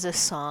Sheeran has a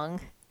song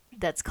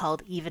that's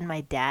called Even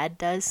My Dad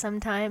Does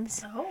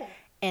Sometimes. Oh.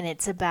 And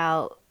it's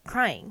about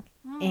crying.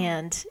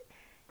 And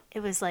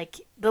it was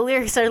like, the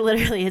lyrics are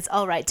literally, it's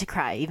all right to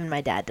cry. Even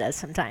my dad does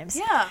sometimes.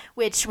 Yeah.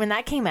 Which, when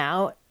that came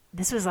out,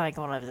 this was like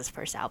one of his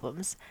first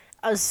albums.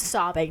 I was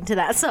sobbing to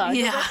that song.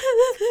 Yeah.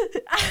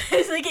 I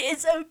was like,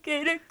 it's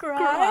okay to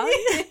cry.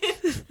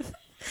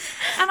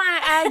 And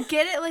I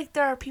get it, like,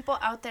 there are people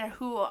out there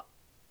who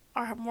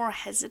are more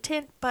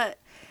hesitant, but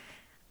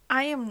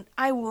I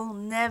will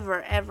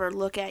never, ever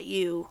look at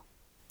you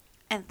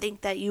and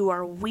think that you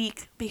are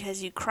weak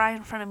because you cry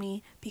in front of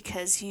me,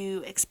 because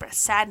you express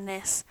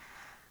sadness.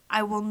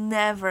 I will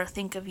never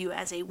think of you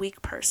as a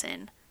weak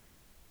person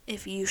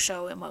if you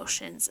show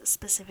emotions,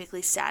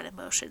 specifically sad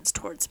emotions,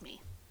 towards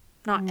me.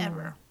 Not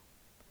ever.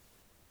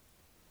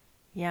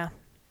 Yeah.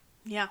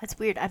 Yeah. That's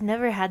weird. I've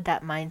never had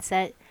that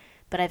mindset,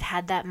 but I've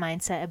had that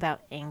mindset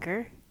about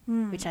anger,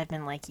 which I've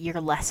been like,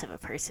 you're less of a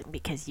person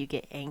because you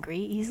get angry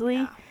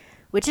easily,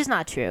 which is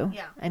not true.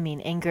 Yeah. I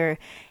mean, anger,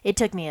 it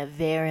took me a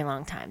very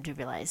long time to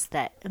realize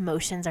that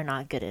emotions are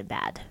not good and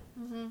bad.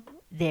 Mm-hmm.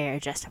 They're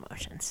just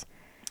emotions.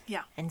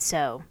 Yeah. And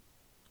so,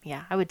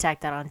 yeah, I would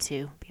tack that on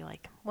too. Be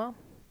like, well,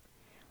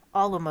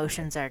 all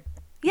emotions are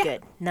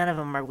good. None of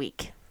them are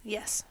weak.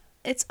 Yes.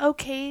 It's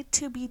okay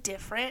to be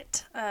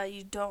different.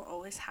 You don't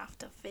always have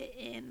to fit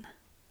in.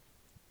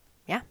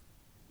 Yeah.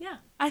 Yeah.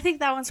 I think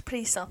that one's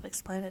pretty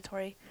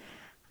self-explanatory.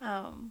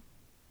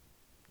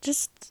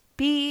 Just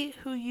be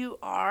who you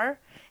are.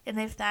 And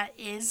if that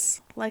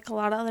is like a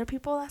lot of other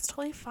people, that's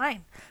totally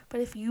fine.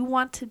 But if you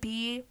want to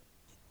be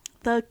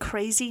the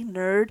crazy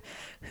nerd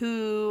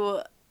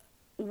who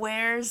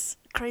wears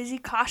crazy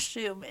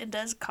costume and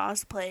does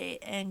cosplay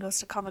and goes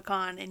to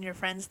Comic-Con and your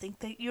friends think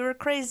that you're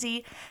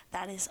crazy,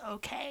 that is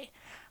okay.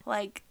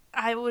 Like,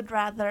 I would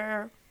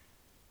rather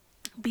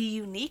be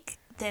unique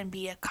than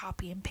be a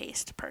copy and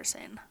paste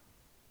person.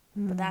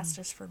 But that's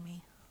just for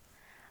me.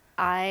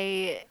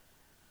 I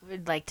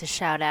would like to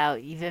shout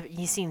out,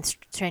 you've seen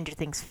Stranger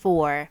Things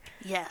 4.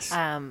 Yes.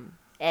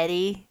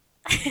 Eddie.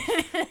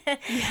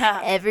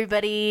 Yeah.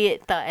 Everybody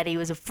thought Eddie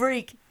was a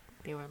freak.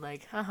 They were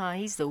like,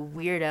 he's the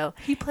weirdo.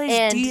 He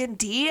plays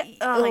D&D?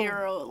 Oh,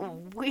 you're a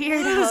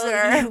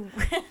weirdo.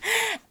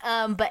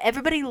 But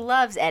everybody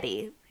loves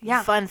Eddie.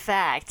 Yeah. Fun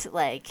fact,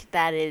 like,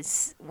 that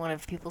is one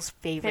of people's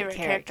favorite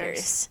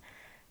characters.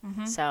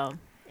 Mm-hmm. So,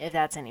 if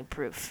that's any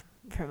proof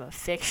from a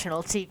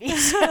fictional TV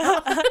show.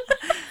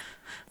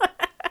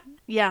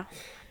 Yeah.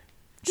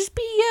 Just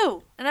be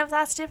you. And if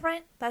that's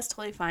different, that's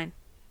totally fine.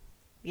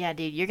 Yeah,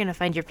 dude, you're going to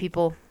find your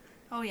people.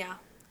 Oh, yeah.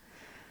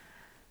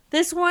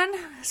 This one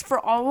is for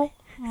all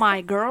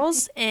my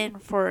girls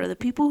and for the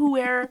people who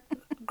wear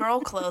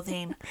girl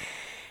clothing.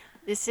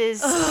 This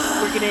is,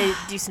 we're going to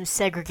do some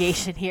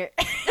segregation here.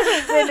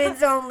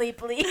 Women's only,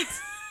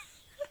 please.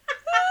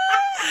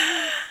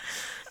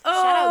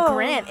 Shout out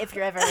Grant if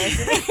you're ever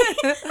listening.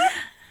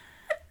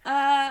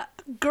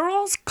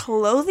 Girls'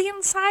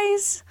 clothing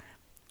size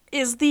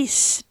is the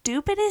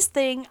stupidest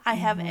thing I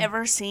have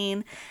ever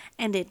seen,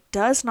 and it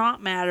does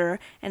not matter,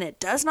 and it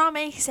does not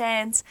make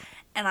sense,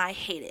 and I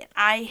hate it.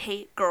 I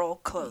hate girl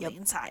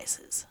clothing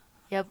sizes.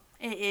 Yep.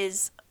 It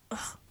is,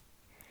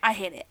 I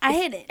hate it. I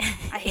hate it.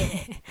 I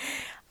hate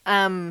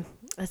it.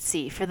 Let's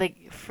see, for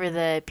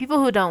the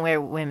people who don't wear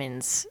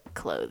women's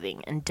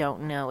clothing and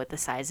don't know what the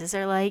sizes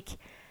are like,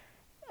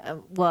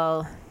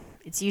 well,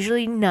 it's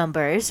usually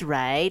numbers,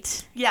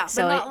 right? Yeah,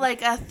 so but not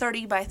like a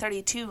 30 by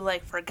 32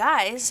 like for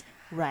guys.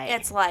 Right.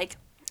 It's like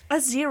a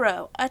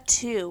 0, a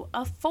 2,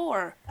 a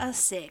 4, a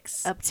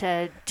 6. Up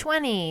to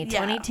 20,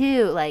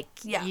 22. Like,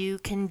 Yeah. you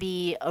can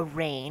be a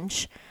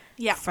range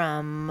Yeah.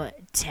 from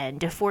 10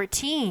 to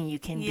 14. You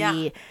can Yeah.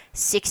 be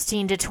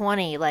 16 to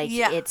 20. Like,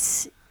 Yeah.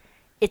 it's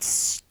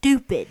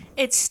stupid.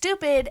 It's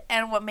stupid,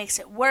 and what makes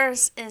it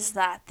worse is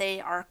that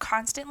they are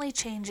constantly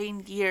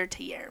changing year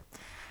to year.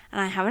 And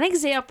I have an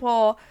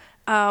example.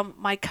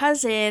 My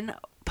cousin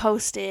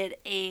posted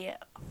a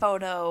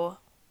photo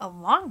a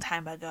long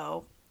time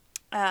ago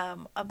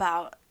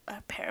about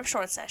a pair of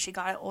shorts that she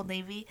got at Old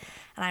Navy.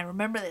 And I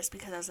remember this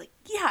because I was like,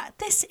 yeah,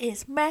 this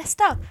is messed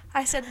up.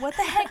 I said, what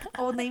the heck,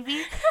 Old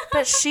Navy?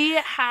 But she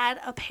had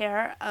a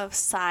pair of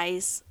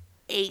size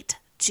 8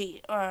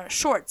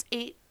 shorts,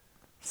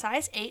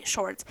 size 8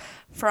 shorts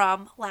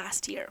from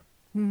last year.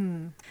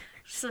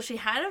 So she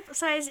had a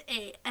size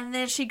 8, and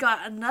then she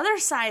got another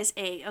size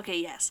 8. Okay,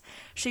 yes.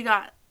 She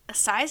got a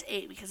size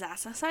 8 because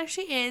that's the size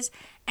she is,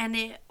 and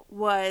it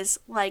was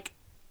like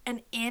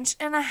an inch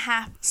and a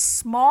half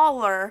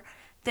smaller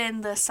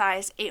than the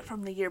size 8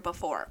 from the year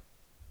before.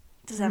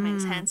 Does that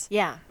make sense?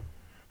 Yeah.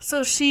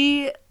 So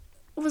she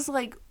was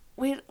like,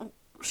 wait,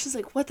 she's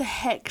like, what the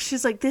heck?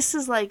 She's like, this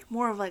is like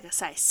more of like a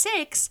size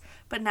 6,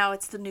 but now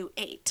it's the new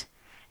 8.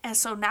 And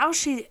so now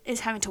she is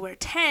having to wear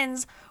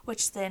 10s,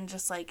 which then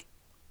just like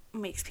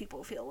makes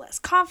people feel less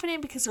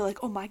confident because they're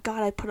like, oh my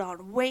god, I put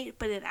on weight.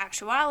 But in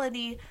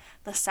actuality,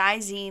 the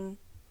sizing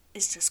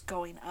is just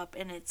going up,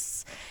 and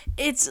it's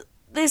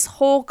this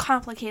whole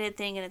complicated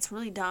thing, and it's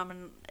really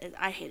dumb, and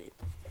I hate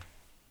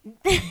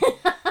it.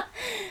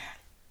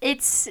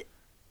 It's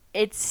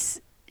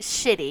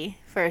shitty,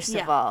 first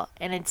of all,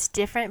 and it's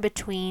different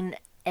between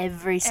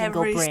every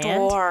single brand.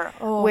 Store.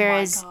 Oh,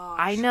 whereas my gosh.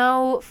 I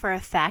know for a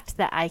fact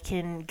that I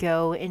can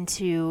go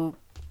into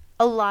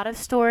a lot of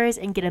stores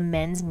and get a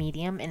men's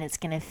medium, and it's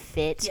going to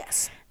fit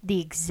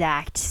the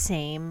exact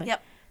same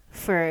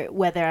for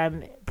whether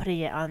I'm putting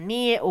it on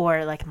me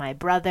or like my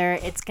brother.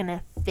 It's going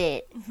to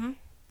fit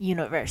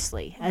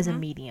universally as a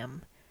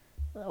medium.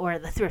 Or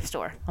the thrift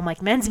store. I'm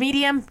like, men's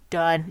medium,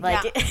 done.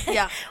 Like,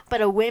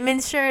 but a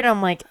women's shirt,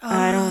 I'm like,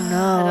 I don't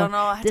know.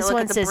 I have this to look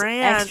one at the says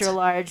brand. extra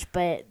large,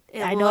 but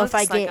I know if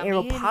I get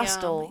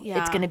Aeropostale,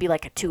 it's going to be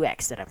like a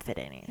 2X that I'm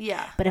fitting in.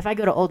 Yeah. But if I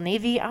go to Old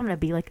Navy, I'm going to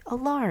be like a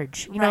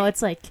large. You know,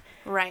 it's like,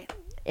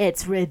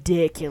 it's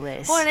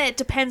ridiculous. Well, and it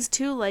depends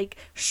too, like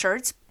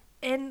shirts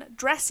and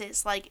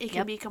dresses. Like, it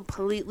can be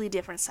completely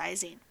different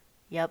sizing.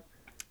 Yep.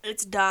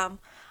 It's dumb.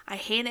 I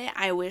hate it.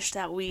 I wish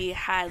that we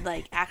had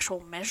like actual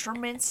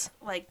measurements,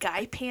 like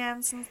guy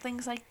pants and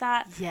things like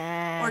that.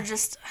 Yeah. Or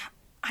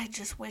I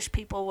just wish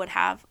people would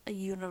have a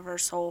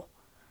universal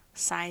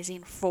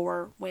sizing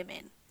for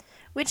women.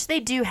 Which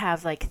they do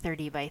have, like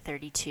 30 by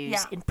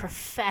 32s in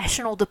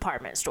professional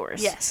department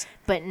stores. Yes.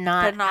 But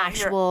not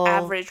actual your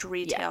average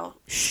retail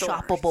stores.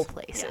 Shoppable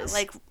places. Yeah,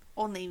 like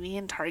Old Navy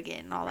and Target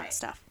and all that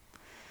stuff.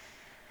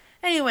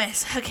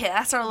 Anyways, okay,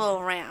 that's our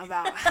little rant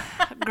about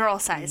girl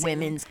sizing.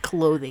 Women's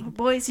clothing.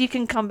 Boys, you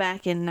can come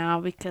back in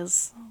now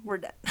because we're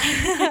done.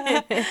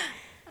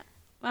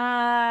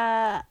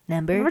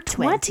 Number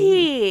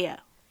 20. 20.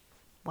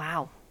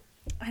 Wow.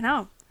 I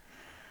know.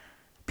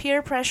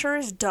 Peer pressure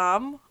is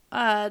dumb.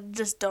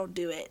 Just don't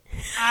do it.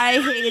 I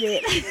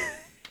hate it.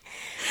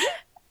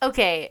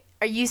 Okay,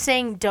 are you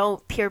saying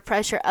don't peer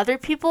pressure other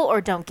people or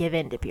don't give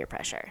in to peer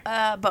pressure?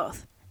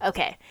 Both.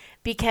 Okay,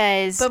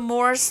 because... But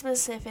more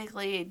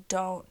specifically,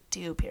 don't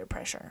do peer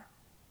pressure.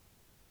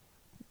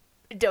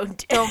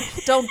 Don't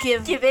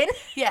give... Give in?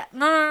 Yeah.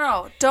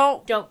 No.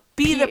 Don't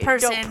be the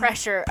person... Don't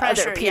pressure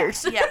other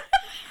peers. Yeah.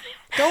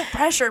 Don't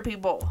pressure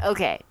people.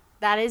 Okay,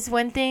 that is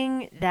one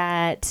thing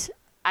that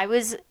I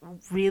was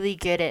really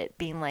good at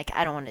being like,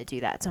 I don't want to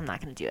do that, so I'm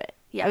not going to do it.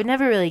 Yeah. I would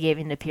never really gave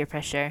in to peer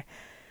pressure.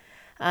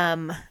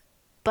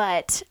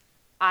 But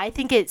I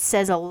think it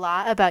says a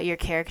lot about your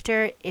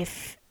character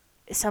if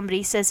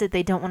somebody says that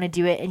they don't want to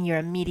do it and you're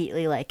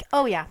immediately like,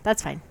 oh yeah,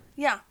 that's fine.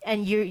 Yeah.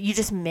 And you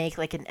just make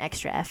like an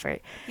extra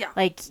effort. Yeah.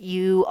 Like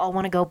you all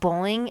want to go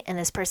bowling and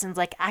this person's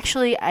like,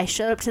 actually, I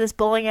showed up to this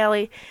bowling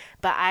alley,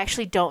 but I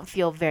actually don't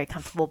feel very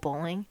comfortable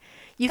bowling.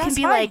 You can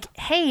be like,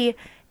 hey,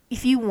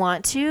 if you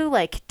want to,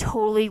 like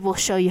totally we'll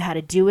show you how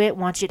to do it,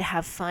 want you to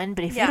have fun.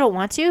 But if you don't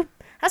want to,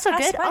 that's all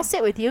good. Fine. I'll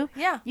sit with you.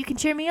 Yeah. You can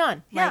cheer me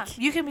on. Yeah. Like,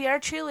 you can be our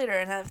cheerleader.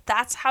 And if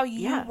that's how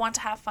you want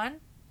to have fun,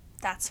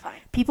 that's fine.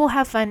 People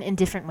have fun in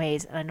different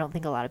ways, and I don't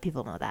think a lot of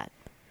people know that.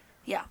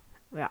 Yeah.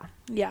 Yeah.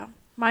 Yeah.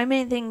 My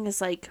main thing is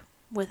like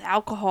with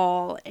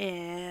alcohol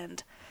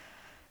and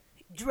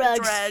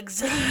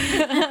drugs.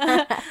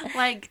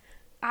 Like,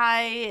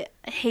 I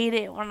hate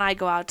it when I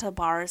go out to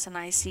bars and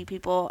I see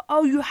people,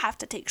 oh, you have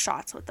to take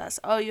shots with us.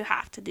 Oh, you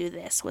have to do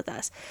this with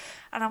us.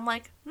 And I'm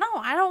like, no,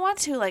 I don't want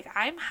to. Like,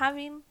 I'm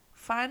having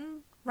fun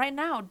right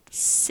now,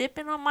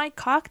 sipping on my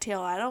cocktail.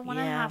 I don't want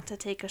to have to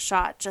take a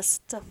shot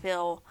just to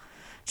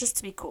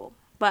be cool.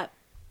 But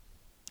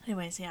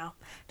anyways,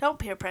 don't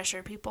peer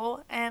pressure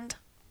people and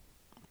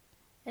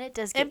it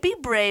does and be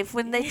brave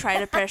when they try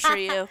to pressure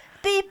you.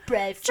 Be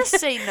brave. Just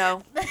say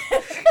no.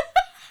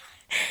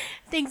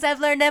 Things I've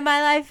learned in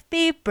my life,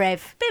 be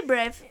brave. Be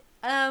brave.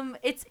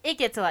 It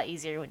gets a lot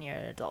easier when you're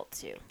an adult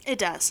too. It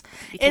does.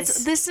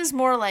 This is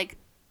more like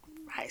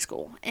high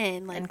school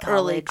and like and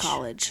early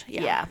college.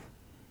 Yeah.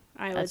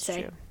 I would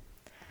say. True.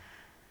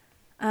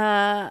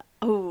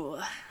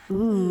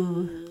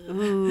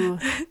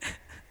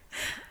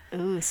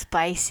 Ooh,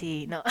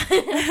 spicy. No.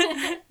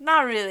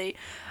 Not really.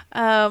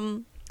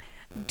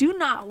 Do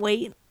not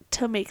wait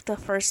to make the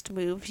first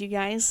move, you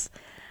guys.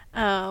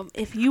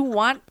 If you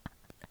want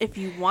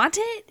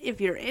it, if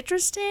you're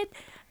interested,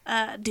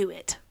 do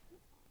it.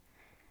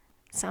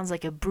 Sounds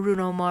like a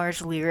Bruno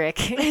Mars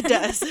lyric. It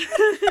does.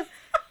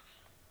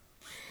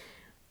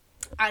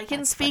 I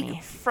can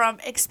speak from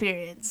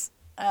experience.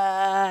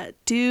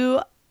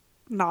 Do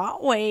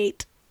not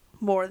wait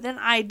more than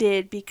I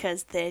did,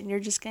 because then you're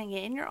just going to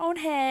get in your own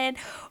head,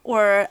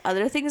 or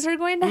other things are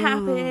going to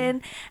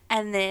happen,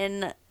 and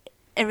then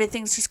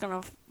everything's just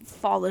going to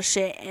fall to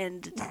shit,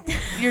 and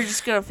you're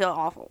just going to feel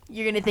awful.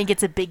 You're going to think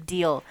it's a big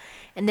deal,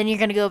 and then you're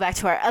going to go back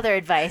to our other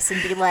advice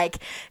and be like,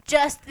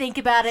 just think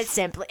about it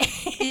simply.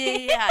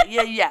 Yeah.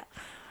 Yeah.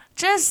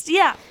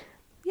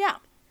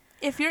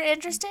 If you're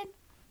interested,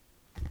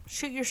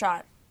 shoot your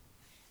shot.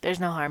 There's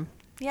no harm.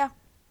 Yeah.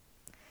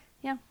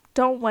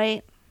 Don't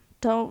wait.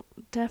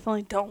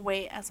 Definitely don't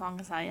wait as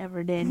long as I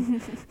ever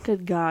did.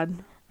 Good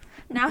God.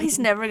 Now he's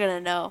never going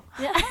to know.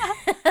 Yeah.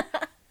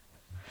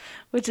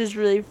 Which is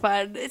really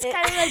fun. It's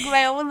kind of like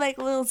my own like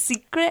little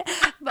secret,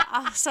 but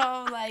also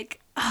I'm like,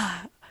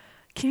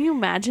 can you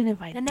imagine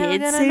if I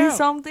did say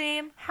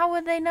something? How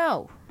would they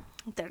know?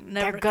 They're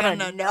never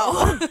gonna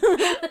know.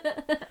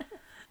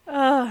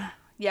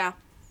 Yeah.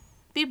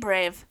 Be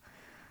brave.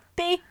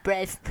 Be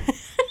brave.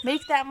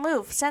 Make that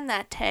move. Send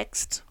that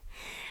text.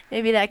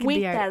 Maybe that could Wink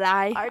be our, that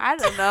eye. I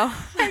don't know.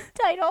 our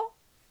title.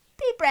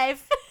 Be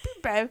brave. Be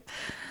brave.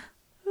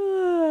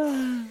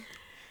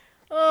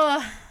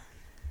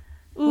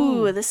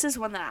 Ooh, this is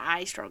one that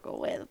I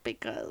struggle with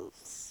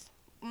because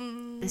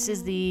this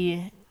is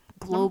the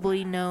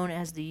globally known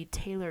as the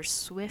Taylor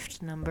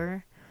Swift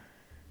number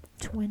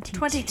 22.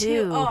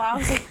 22. Oh, I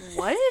was like,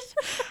 what?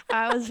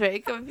 I was very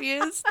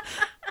confused.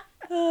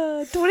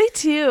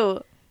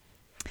 22.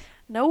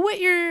 Know what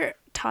you're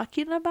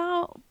talking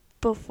about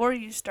before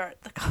you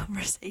start the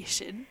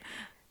conversation.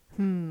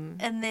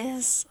 And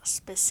this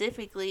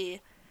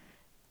specifically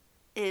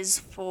is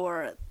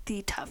for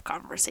the tough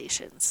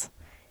conversations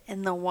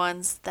and the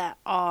ones that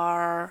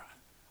are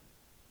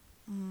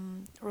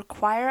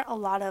require a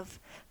lot of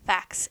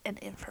facts and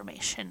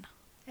information.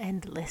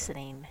 And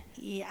listening.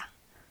 Yeah.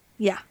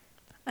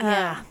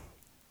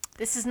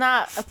 This does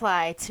not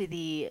apply to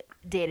the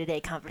day-to-day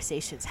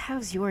conversations.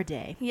 How's your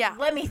day? Yeah.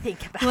 Let me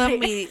think about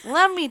it.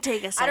 Let me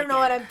take a second. I don't know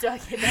what I'm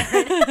talking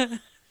about.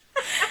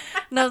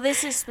 No,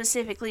 this is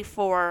specifically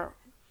for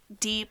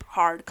deep,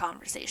 hard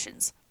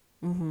conversations.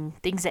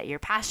 Things that you're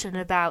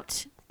passionate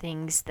about,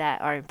 things that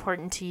are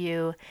important to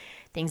you,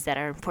 things that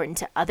are important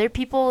to other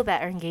people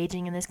that are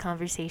engaging in this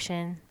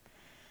conversation.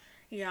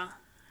 Yeah.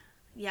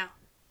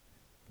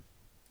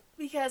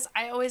 Because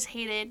I always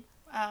hated,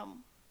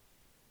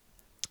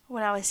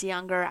 when I was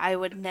younger, I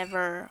would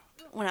never,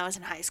 when I was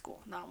in high school,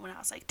 not when I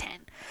was like 10, I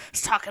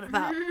was talking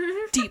about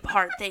deep,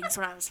 hard things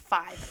when I was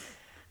 5.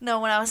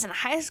 No, when I was in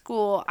high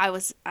school, I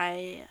was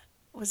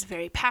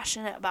very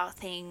passionate about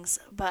things,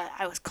 but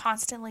I was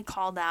constantly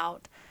called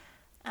out,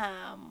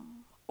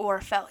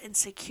 or felt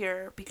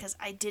insecure because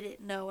I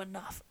didn't know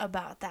enough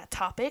about that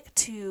topic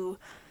to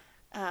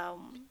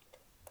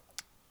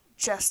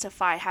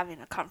justify having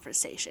a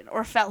conversation,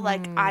 or felt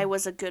like I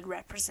was a good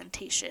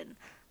representation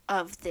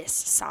of this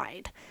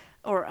side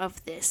or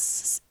of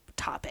this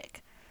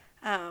topic.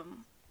 So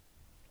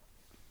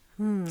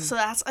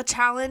that's a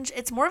challenge.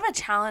 It's more of a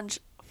challenge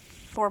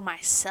for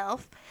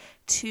myself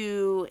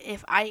to,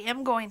 if I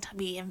am going to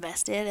be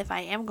invested, if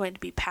I am going to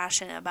be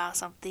passionate about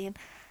something,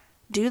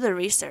 do the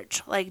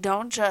research. Like,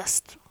 don't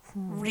just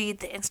read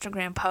the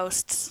Instagram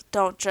posts.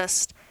 Don't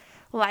just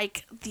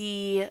like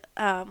the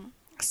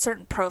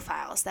certain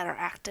profiles that are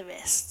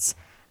activists.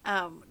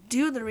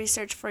 Do the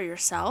research for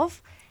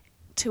yourself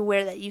to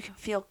where that you can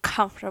feel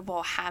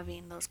comfortable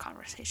having those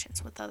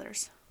conversations with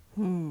others.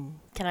 Can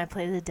I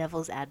play the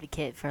devil's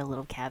advocate for a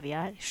little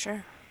caveat?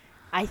 Sure.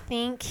 I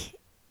think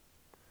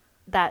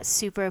that's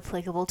super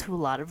applicable to a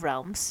lot of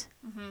realms.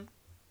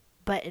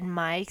 But in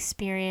my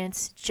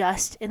experience,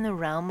 just in the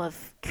realm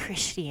of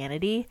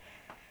Christianity,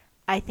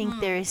 I think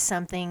there is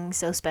something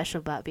so special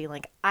about being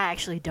like, I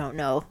actually don't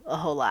know a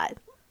whole lot.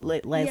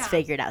 Let's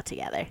figure it out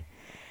together.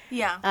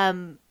 Yeah.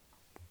 And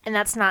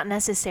that's not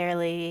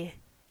necessarily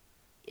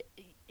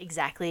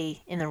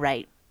exactly in the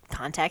right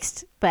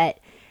context, but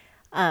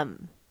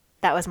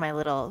that was my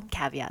little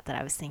caveat that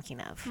I was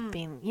thinking of.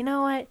 Being, you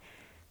know what?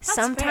 That's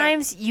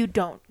sometimes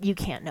fair. You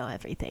can't know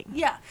everything.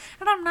 Yeah.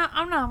 And I'm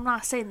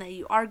not saying that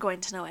you are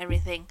going to know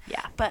everything.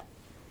 Yeah. But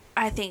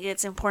I think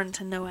it's important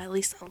to know at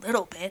least a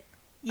little bit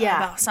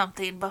about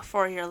something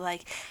before you're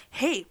like,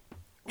 hey,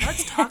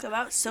 let's talk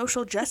about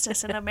social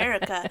justice in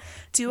America.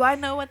 Do I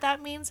know what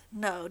that means?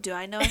 No. Do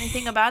I know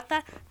anything about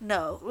that?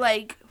 No.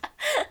 Like,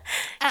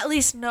 at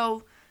least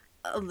know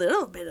a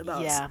little bit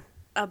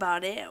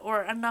about it,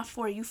 or enough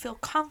where you feel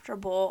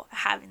comfortable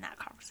having that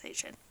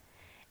conversation.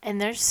 And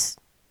there's,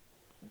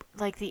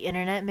 like, the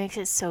internet makes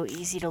it so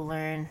easy to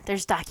learn.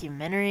 There's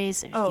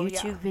documentaries, there's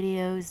YouTube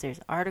videos, there's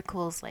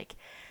articles. Like,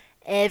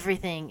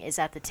 everything is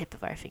at the tip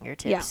of our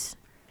fingertips. Yeah.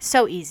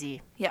 So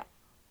easy. Yeah.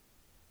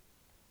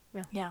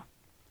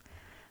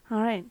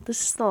 All right,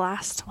 this is the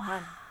last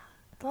one.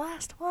 The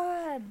last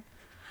one.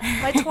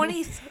 My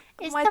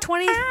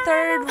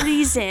 23rd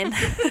reason.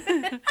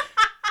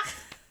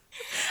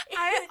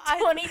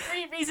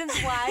 23 reasons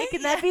why.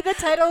 Can that be the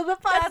title of the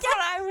podcast? That's what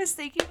I was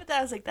thinking, but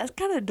I was like, that's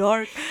kind of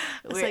dark.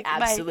 We're like,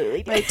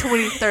 absolutely my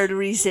 23rd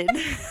reason.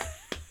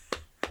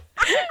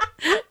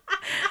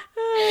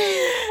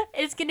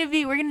 It's gonna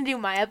be. We're gonna do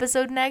my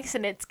episode next,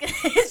 and it's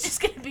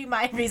just gonna be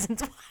my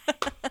reasons why.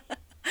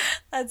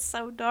 That's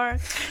so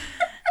dark.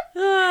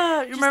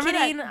 Remember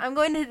kidding. that I'm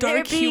going to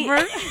dark therapy. humor?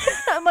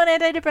 I'm on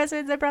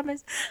antidepressants, I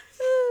promise.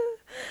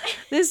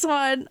 This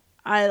one,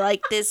 I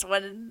like this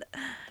one.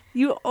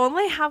 You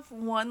only have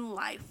one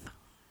life.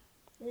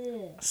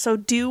 So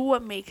do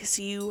what makes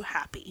you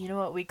happy. You know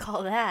what we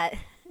call that?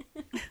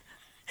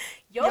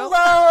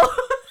 YOLO!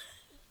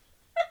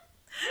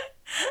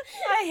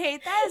 I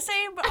hate that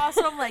saying, but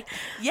also I'm like,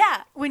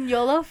 yeah. When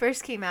YOLO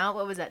first came out,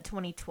 what was that,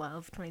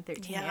 2012,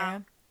 2013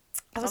 era?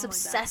 I was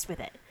obsessed with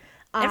it.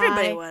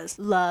 Everybody was.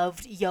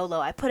 Loved YOLO.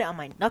 I put it on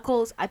my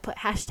knuckles. I put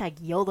hashtag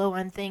YOLO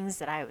on things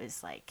that I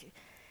was like,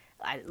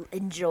 I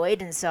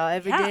enjoyed and saw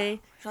every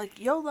day. Like,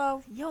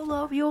 YOLO.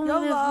 YOLO, you only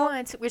live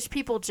once. Which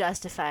people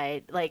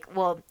justified, like,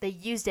 well, they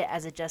used it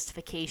as a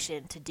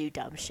justification to do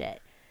dumb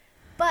shit.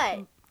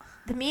 But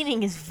the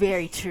meaning is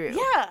very true.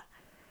 Yeah.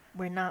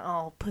 We're not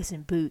all Puss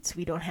in Boots.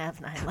 We don't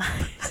have 9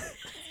 lives.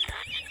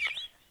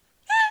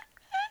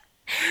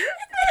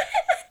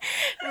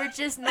 We're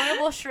just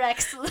normal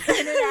Shreks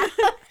living it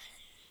out.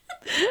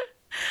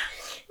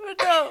 But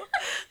no,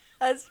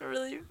 that's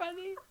really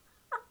funny.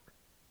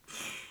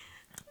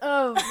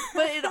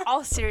 But in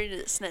all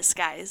seriousness,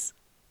 guys,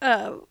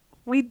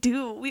 we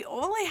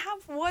only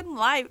have one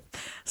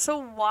life. So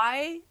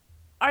why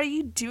are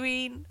you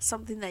doing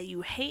something that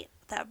you hate,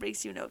 that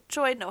brings you no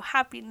joy, no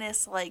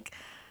happiness? Like,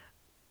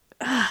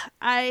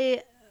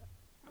 why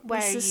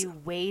are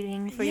you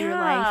waiting for your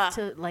life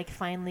to, like,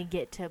 finally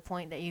get to a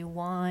point that you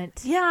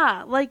want?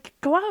 Yeah, like,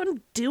 go out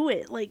and do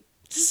it. Like,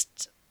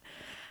 just,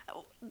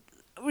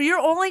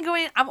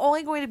 I'm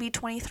only going to be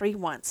 23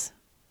 once.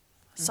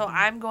 So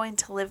I'm going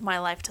to live my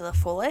life to the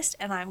fullest,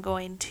 and I'm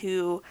going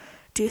to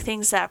do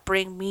things that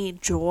bring me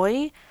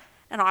joy.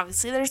 And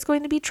obviously there's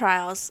going to be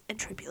trials and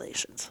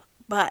tribulations.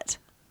 But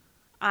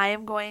I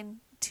am going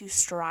to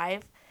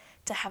strive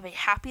to have a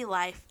happy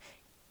life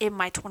in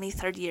my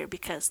 23rd year,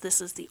 because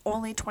this is the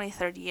only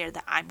 23rd year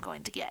that I'm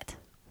going to get.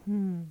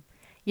 You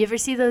ever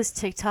see those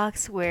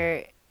TikToks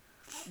where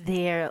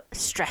they're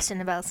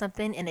stressing about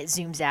something and it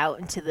zooms out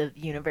into the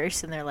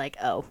universe and they're like,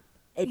 oh,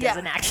 it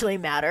doesn't actually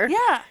matter?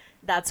 Yeah.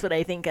 That's what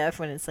I think of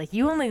when it's like,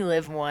 you only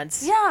live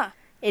once. Yeah.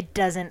 It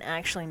doesn't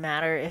actually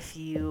matter if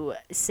you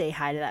say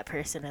hi to that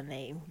person and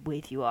they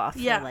wave you off.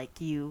 Yeah. Or, like,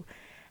 you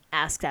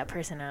ask that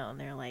person out and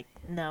they're like,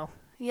 no.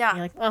 Yeah. And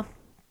you're like, well,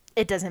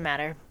 it doesn't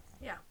matter.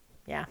 Yeah.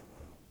 Yeah.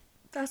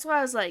 That's why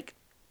I was like,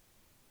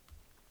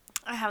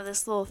 I have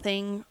this little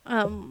thing,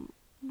 a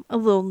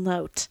little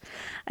note.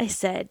 I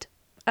said,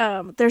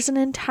 there's an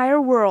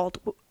entire world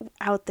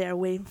out there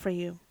waiting for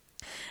you.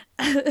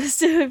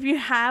 So if you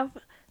have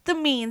the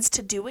means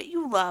to do what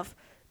you love,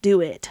 do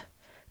it.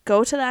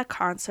 Go to that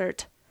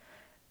concert,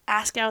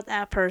 ask out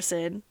that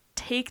person,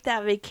 take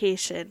that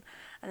vacation.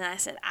 And then I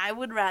said, I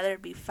would rather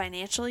be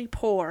financially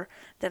poor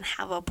than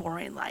have a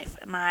boring life.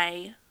 And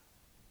I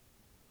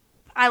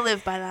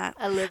live by that.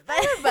 I live by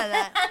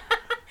that.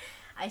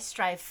 I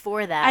strive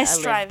for that. I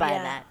live by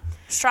that.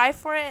 Strive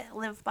for it,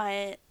 live by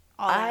it,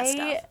 all that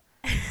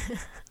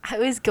stuff. I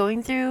was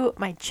going through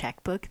my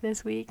checkbook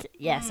this week.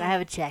 Yes, I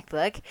have a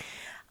checkbook.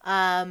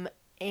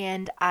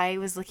 And I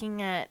was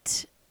looking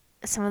at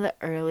some of the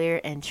earlier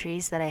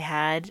entries that I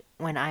had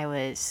when I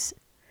was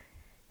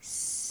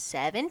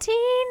 17.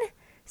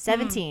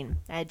 I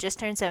had just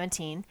turned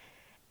 17.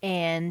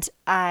 And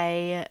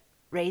I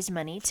raised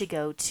money to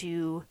go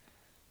to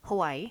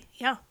Hawaii.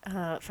 Yeah.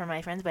 For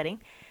my friend's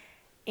wedding.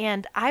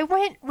 And I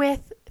went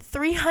with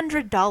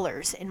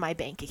 $300 in my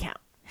bank account.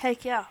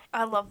 Heck yeah.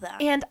 I love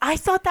that. And I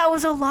thought that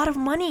was a lot of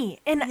money.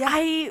 And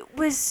I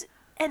was...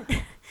 And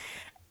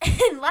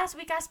last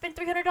week I spent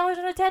 $300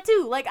 on a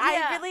tattoo. Like,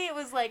 it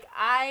was like,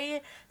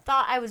 I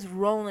thought I was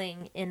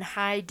rolling in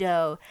high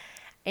dough.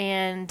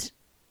 And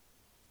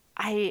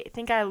I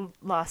think I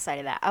lost sight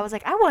of that. I was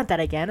like, I want that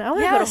again. I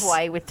want to go to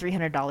Hawaii with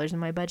 $300 in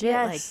my budget.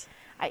 Yes.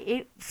 Like, I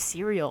ate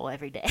cereal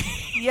every day.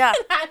 Yeah.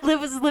 I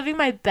was living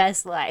my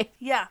best life.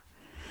 Yeah.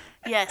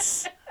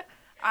 Yes.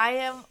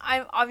 I'm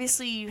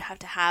obviously, you have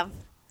to have,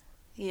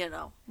 you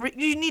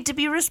need to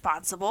be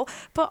responsible,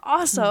 but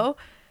also,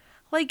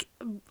 like,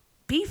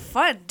 be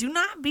fun. Do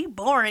not be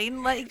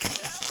boring. Like,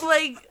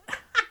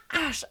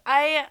 gosh,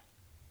 I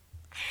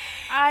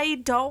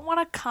don't want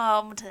to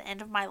come to the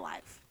end of my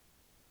life,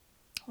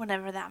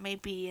 whenever that may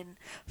be, in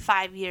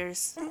 5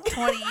 years,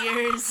 20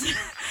 years,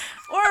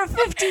 or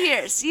 50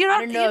 years. You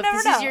don't know.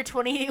 If this is your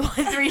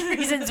 23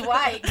 reasons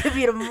why, it could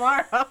be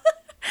tomorrow.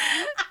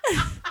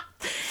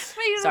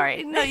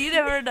 Sorry. No, you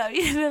never know.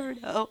 You never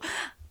know.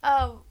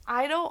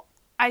 I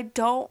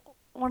don't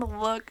want to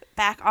look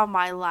back on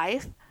my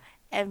life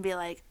and be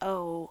like,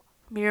 oh,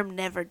 Miriam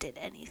never did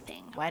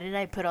anything. Why did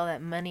I put all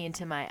that money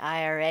into my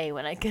IRA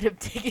when I could have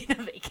taken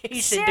a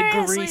vacation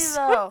to Greece?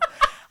 Though.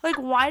 Like,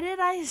 why did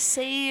I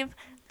save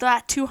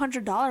that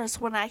 $200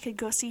 when I could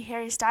go see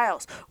Harry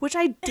Styles? Which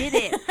I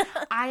didn't.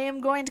 I am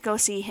going to go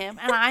see him,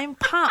 and I'm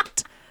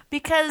pumped.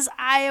 Because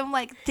I am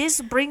like,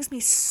 this brings me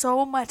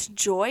so much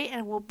joy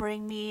and will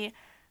bring me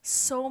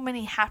so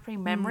many happy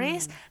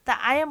memories that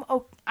I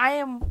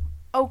am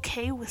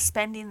okay with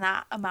spending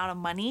that amount of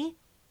money,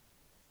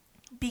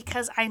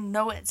 because I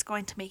know it's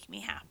going to make me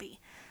happy.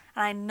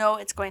 And I know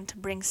it's going to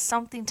bring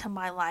something to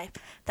my life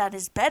that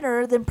is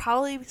better than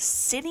probably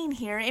sitting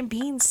here and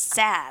being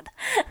sad.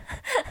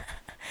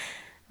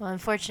 Well,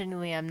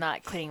 unfortunately, I'm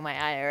not quitting my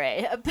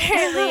IRA.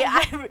 Apparently,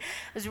 I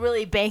was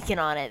really banking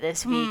on it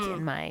this week,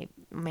 and my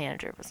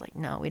manager was like,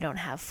 no, we don't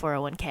have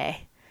 401k.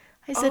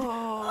 I said,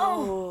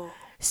 oh.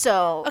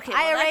 So, okay,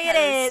 IRA it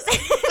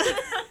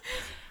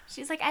is.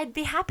 She's like, I'd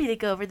be happy to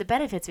go over the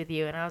benefits with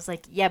you. And I was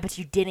like, yeah, but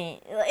you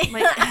didn't.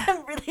 Like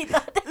I really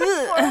thought that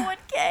was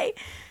 401k.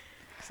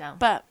 So.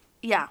 But,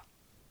 yeah.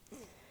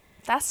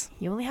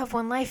 You only have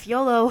one life.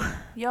 YOLO.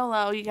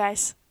 YOLO, you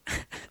guys.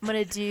 I'm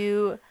going to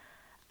do,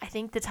 I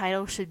think the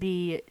title should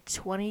be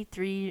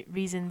 23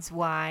 Reasons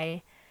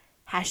Why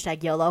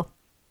 #YOLO.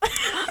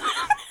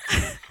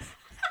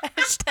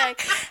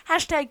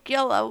 Hashtag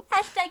YOLO.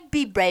 Hashtag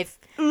be brave.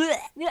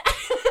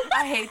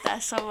 I hate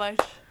that so much.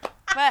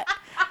 But,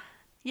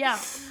 yeah.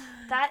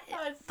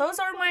 Those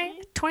are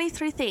my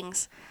 23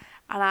 things.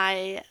 And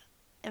I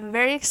am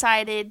very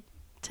excited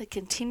to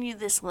continue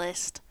this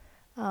list.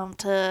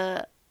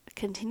 To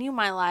continue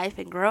my life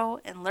and grow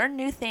and learn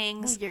new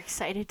things. You're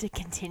excited to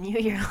continue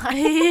your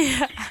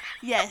life?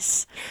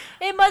 Yes.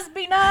 It must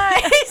be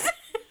nice.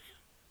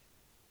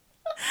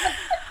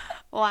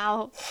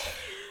 Wow.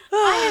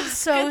 I am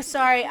so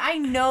sorry. I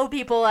know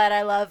people that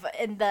I love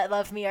and that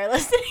love me are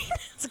listening.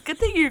 It's a good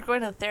thing you're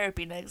going to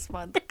therapy next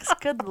month. 'Cause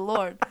good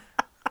Lord.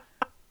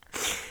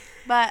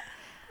 But,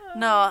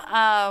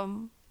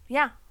 no,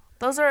 yeah.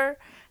 Those are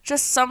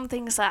just some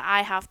things that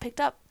I have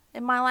picked up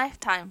in my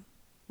lifetime.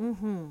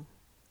 Mm-hmm.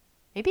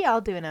 Maybe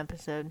I'll do an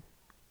episode.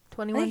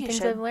 21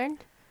 things I've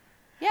learned?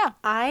 Yeah.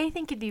 I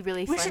think it'd be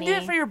really funny. We should do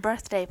it for your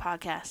birthday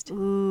podcast.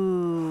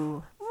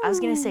 Ooh. I was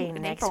going to say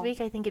next April.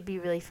 week I think it'd be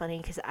really funny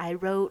because I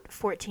wrote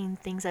 14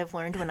 things I've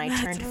learned when I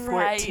turned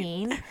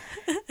 14. Right.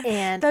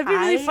 And that'd be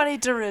really funny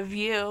to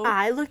review.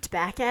 I looked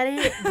back at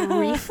it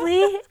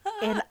briefly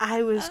and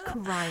I was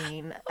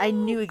crying. I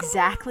knew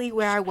exactly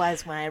where I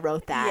was when I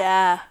wrote that.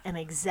 Yeah. And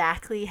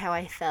exactly how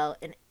I felt,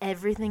 and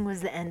everything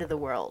was the end of the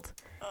world.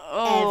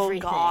 Oh,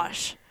 everything.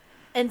 Gosh.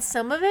 And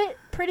some of it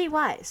pretty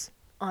wise,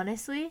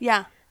 honestly.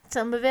 Yeah.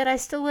 Some of it I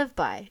still live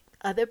by.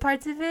 Other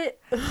parts of it,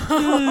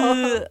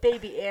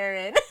 baby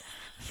Erin.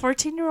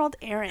 14-year-old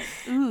Erin.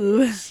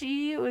 Ooh.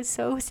 She was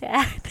so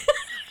sad.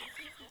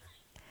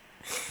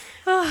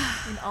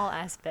 In all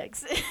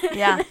aspects.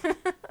 Yeah.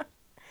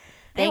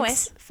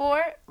 Thanks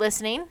for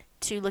listening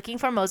to Looking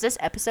for Moses,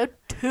 episode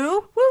 2. Woo,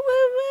 woo,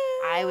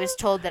 woo. I was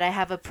told that I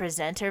have a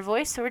presenter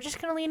voice, so we're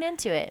just going to lean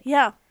into it.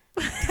 Yeah.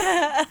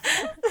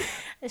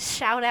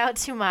 Shout out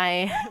to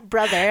my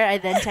brother. I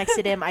then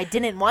texted him, I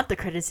didn't want the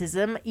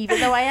criticism, even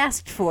though I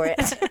asked for it.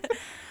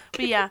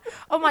 But yeah.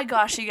 Oh my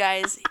gosh, you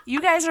guys.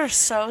 You guys are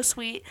so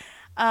sweet.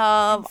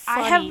 I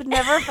have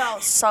never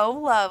felt so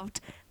loved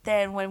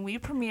than when we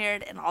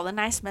premiered and all the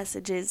nice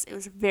messages. It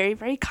was very,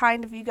 very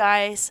kind of you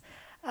guys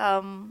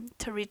to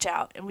reach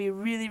out. And we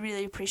really,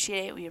 really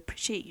appreciate it. We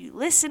appreciate you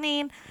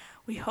listening.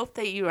 We hope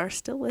that you are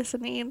still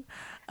listening.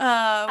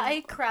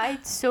 I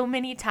cried so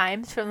many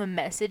times from the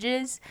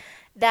messages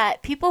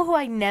that people who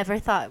I never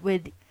thought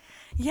would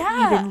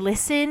even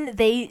listen,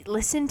 they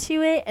listened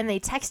to it and they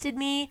texted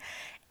me,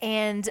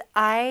 and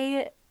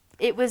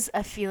it was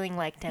a feeling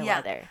like no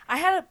other. I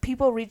had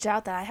people reach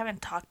out that I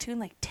haven't talked to in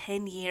like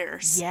 10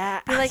 years.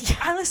 Yeah. Be like,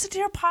 I listened to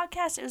your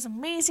podcast. It was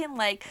amazing.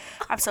 Like,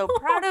 I'm so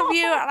proud of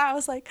you. And I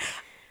was like,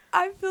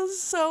 I feel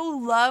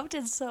so loved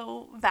and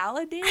so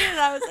validated. And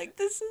I was like,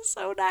 this is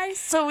so nice.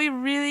 So we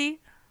really,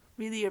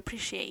 really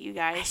appreciate you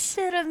guys. I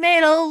should have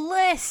made a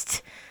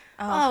list.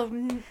 Oh,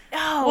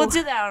 no. We'll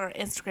do that on our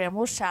Instagram.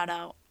 We'll shout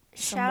out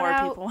some more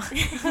people.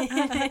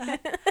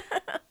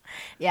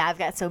 Yeah, I've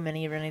got so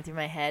many running through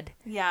my head.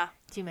 Yeah.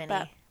 Too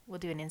many. We'll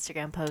do an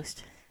Instagram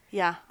post.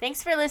 Yeah.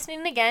 Thanks for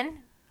listening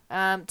again.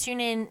 Tune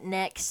in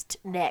next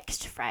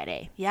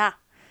Friday. Yeah.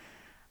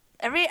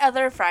 Every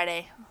other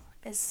Friday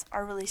is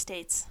our release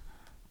dates.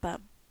 But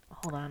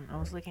hold on, I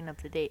was looking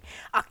up the date.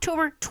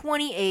 October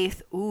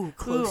 28th. Ooh,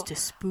 close to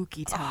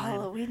spooky time.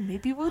 Halloween.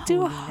 Maybe we'll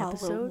do a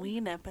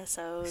Halloween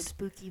episode.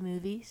 Spooky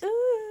movies.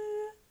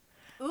 Ooh.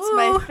 It's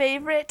my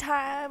favorite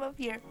time of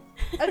year.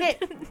 Okay,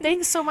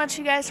 thanks so much,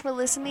 you guys, for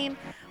listening.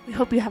 We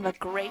hope you have a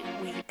great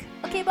week.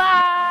 Okay,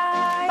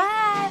 bye.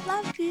 Bye.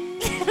 Love you.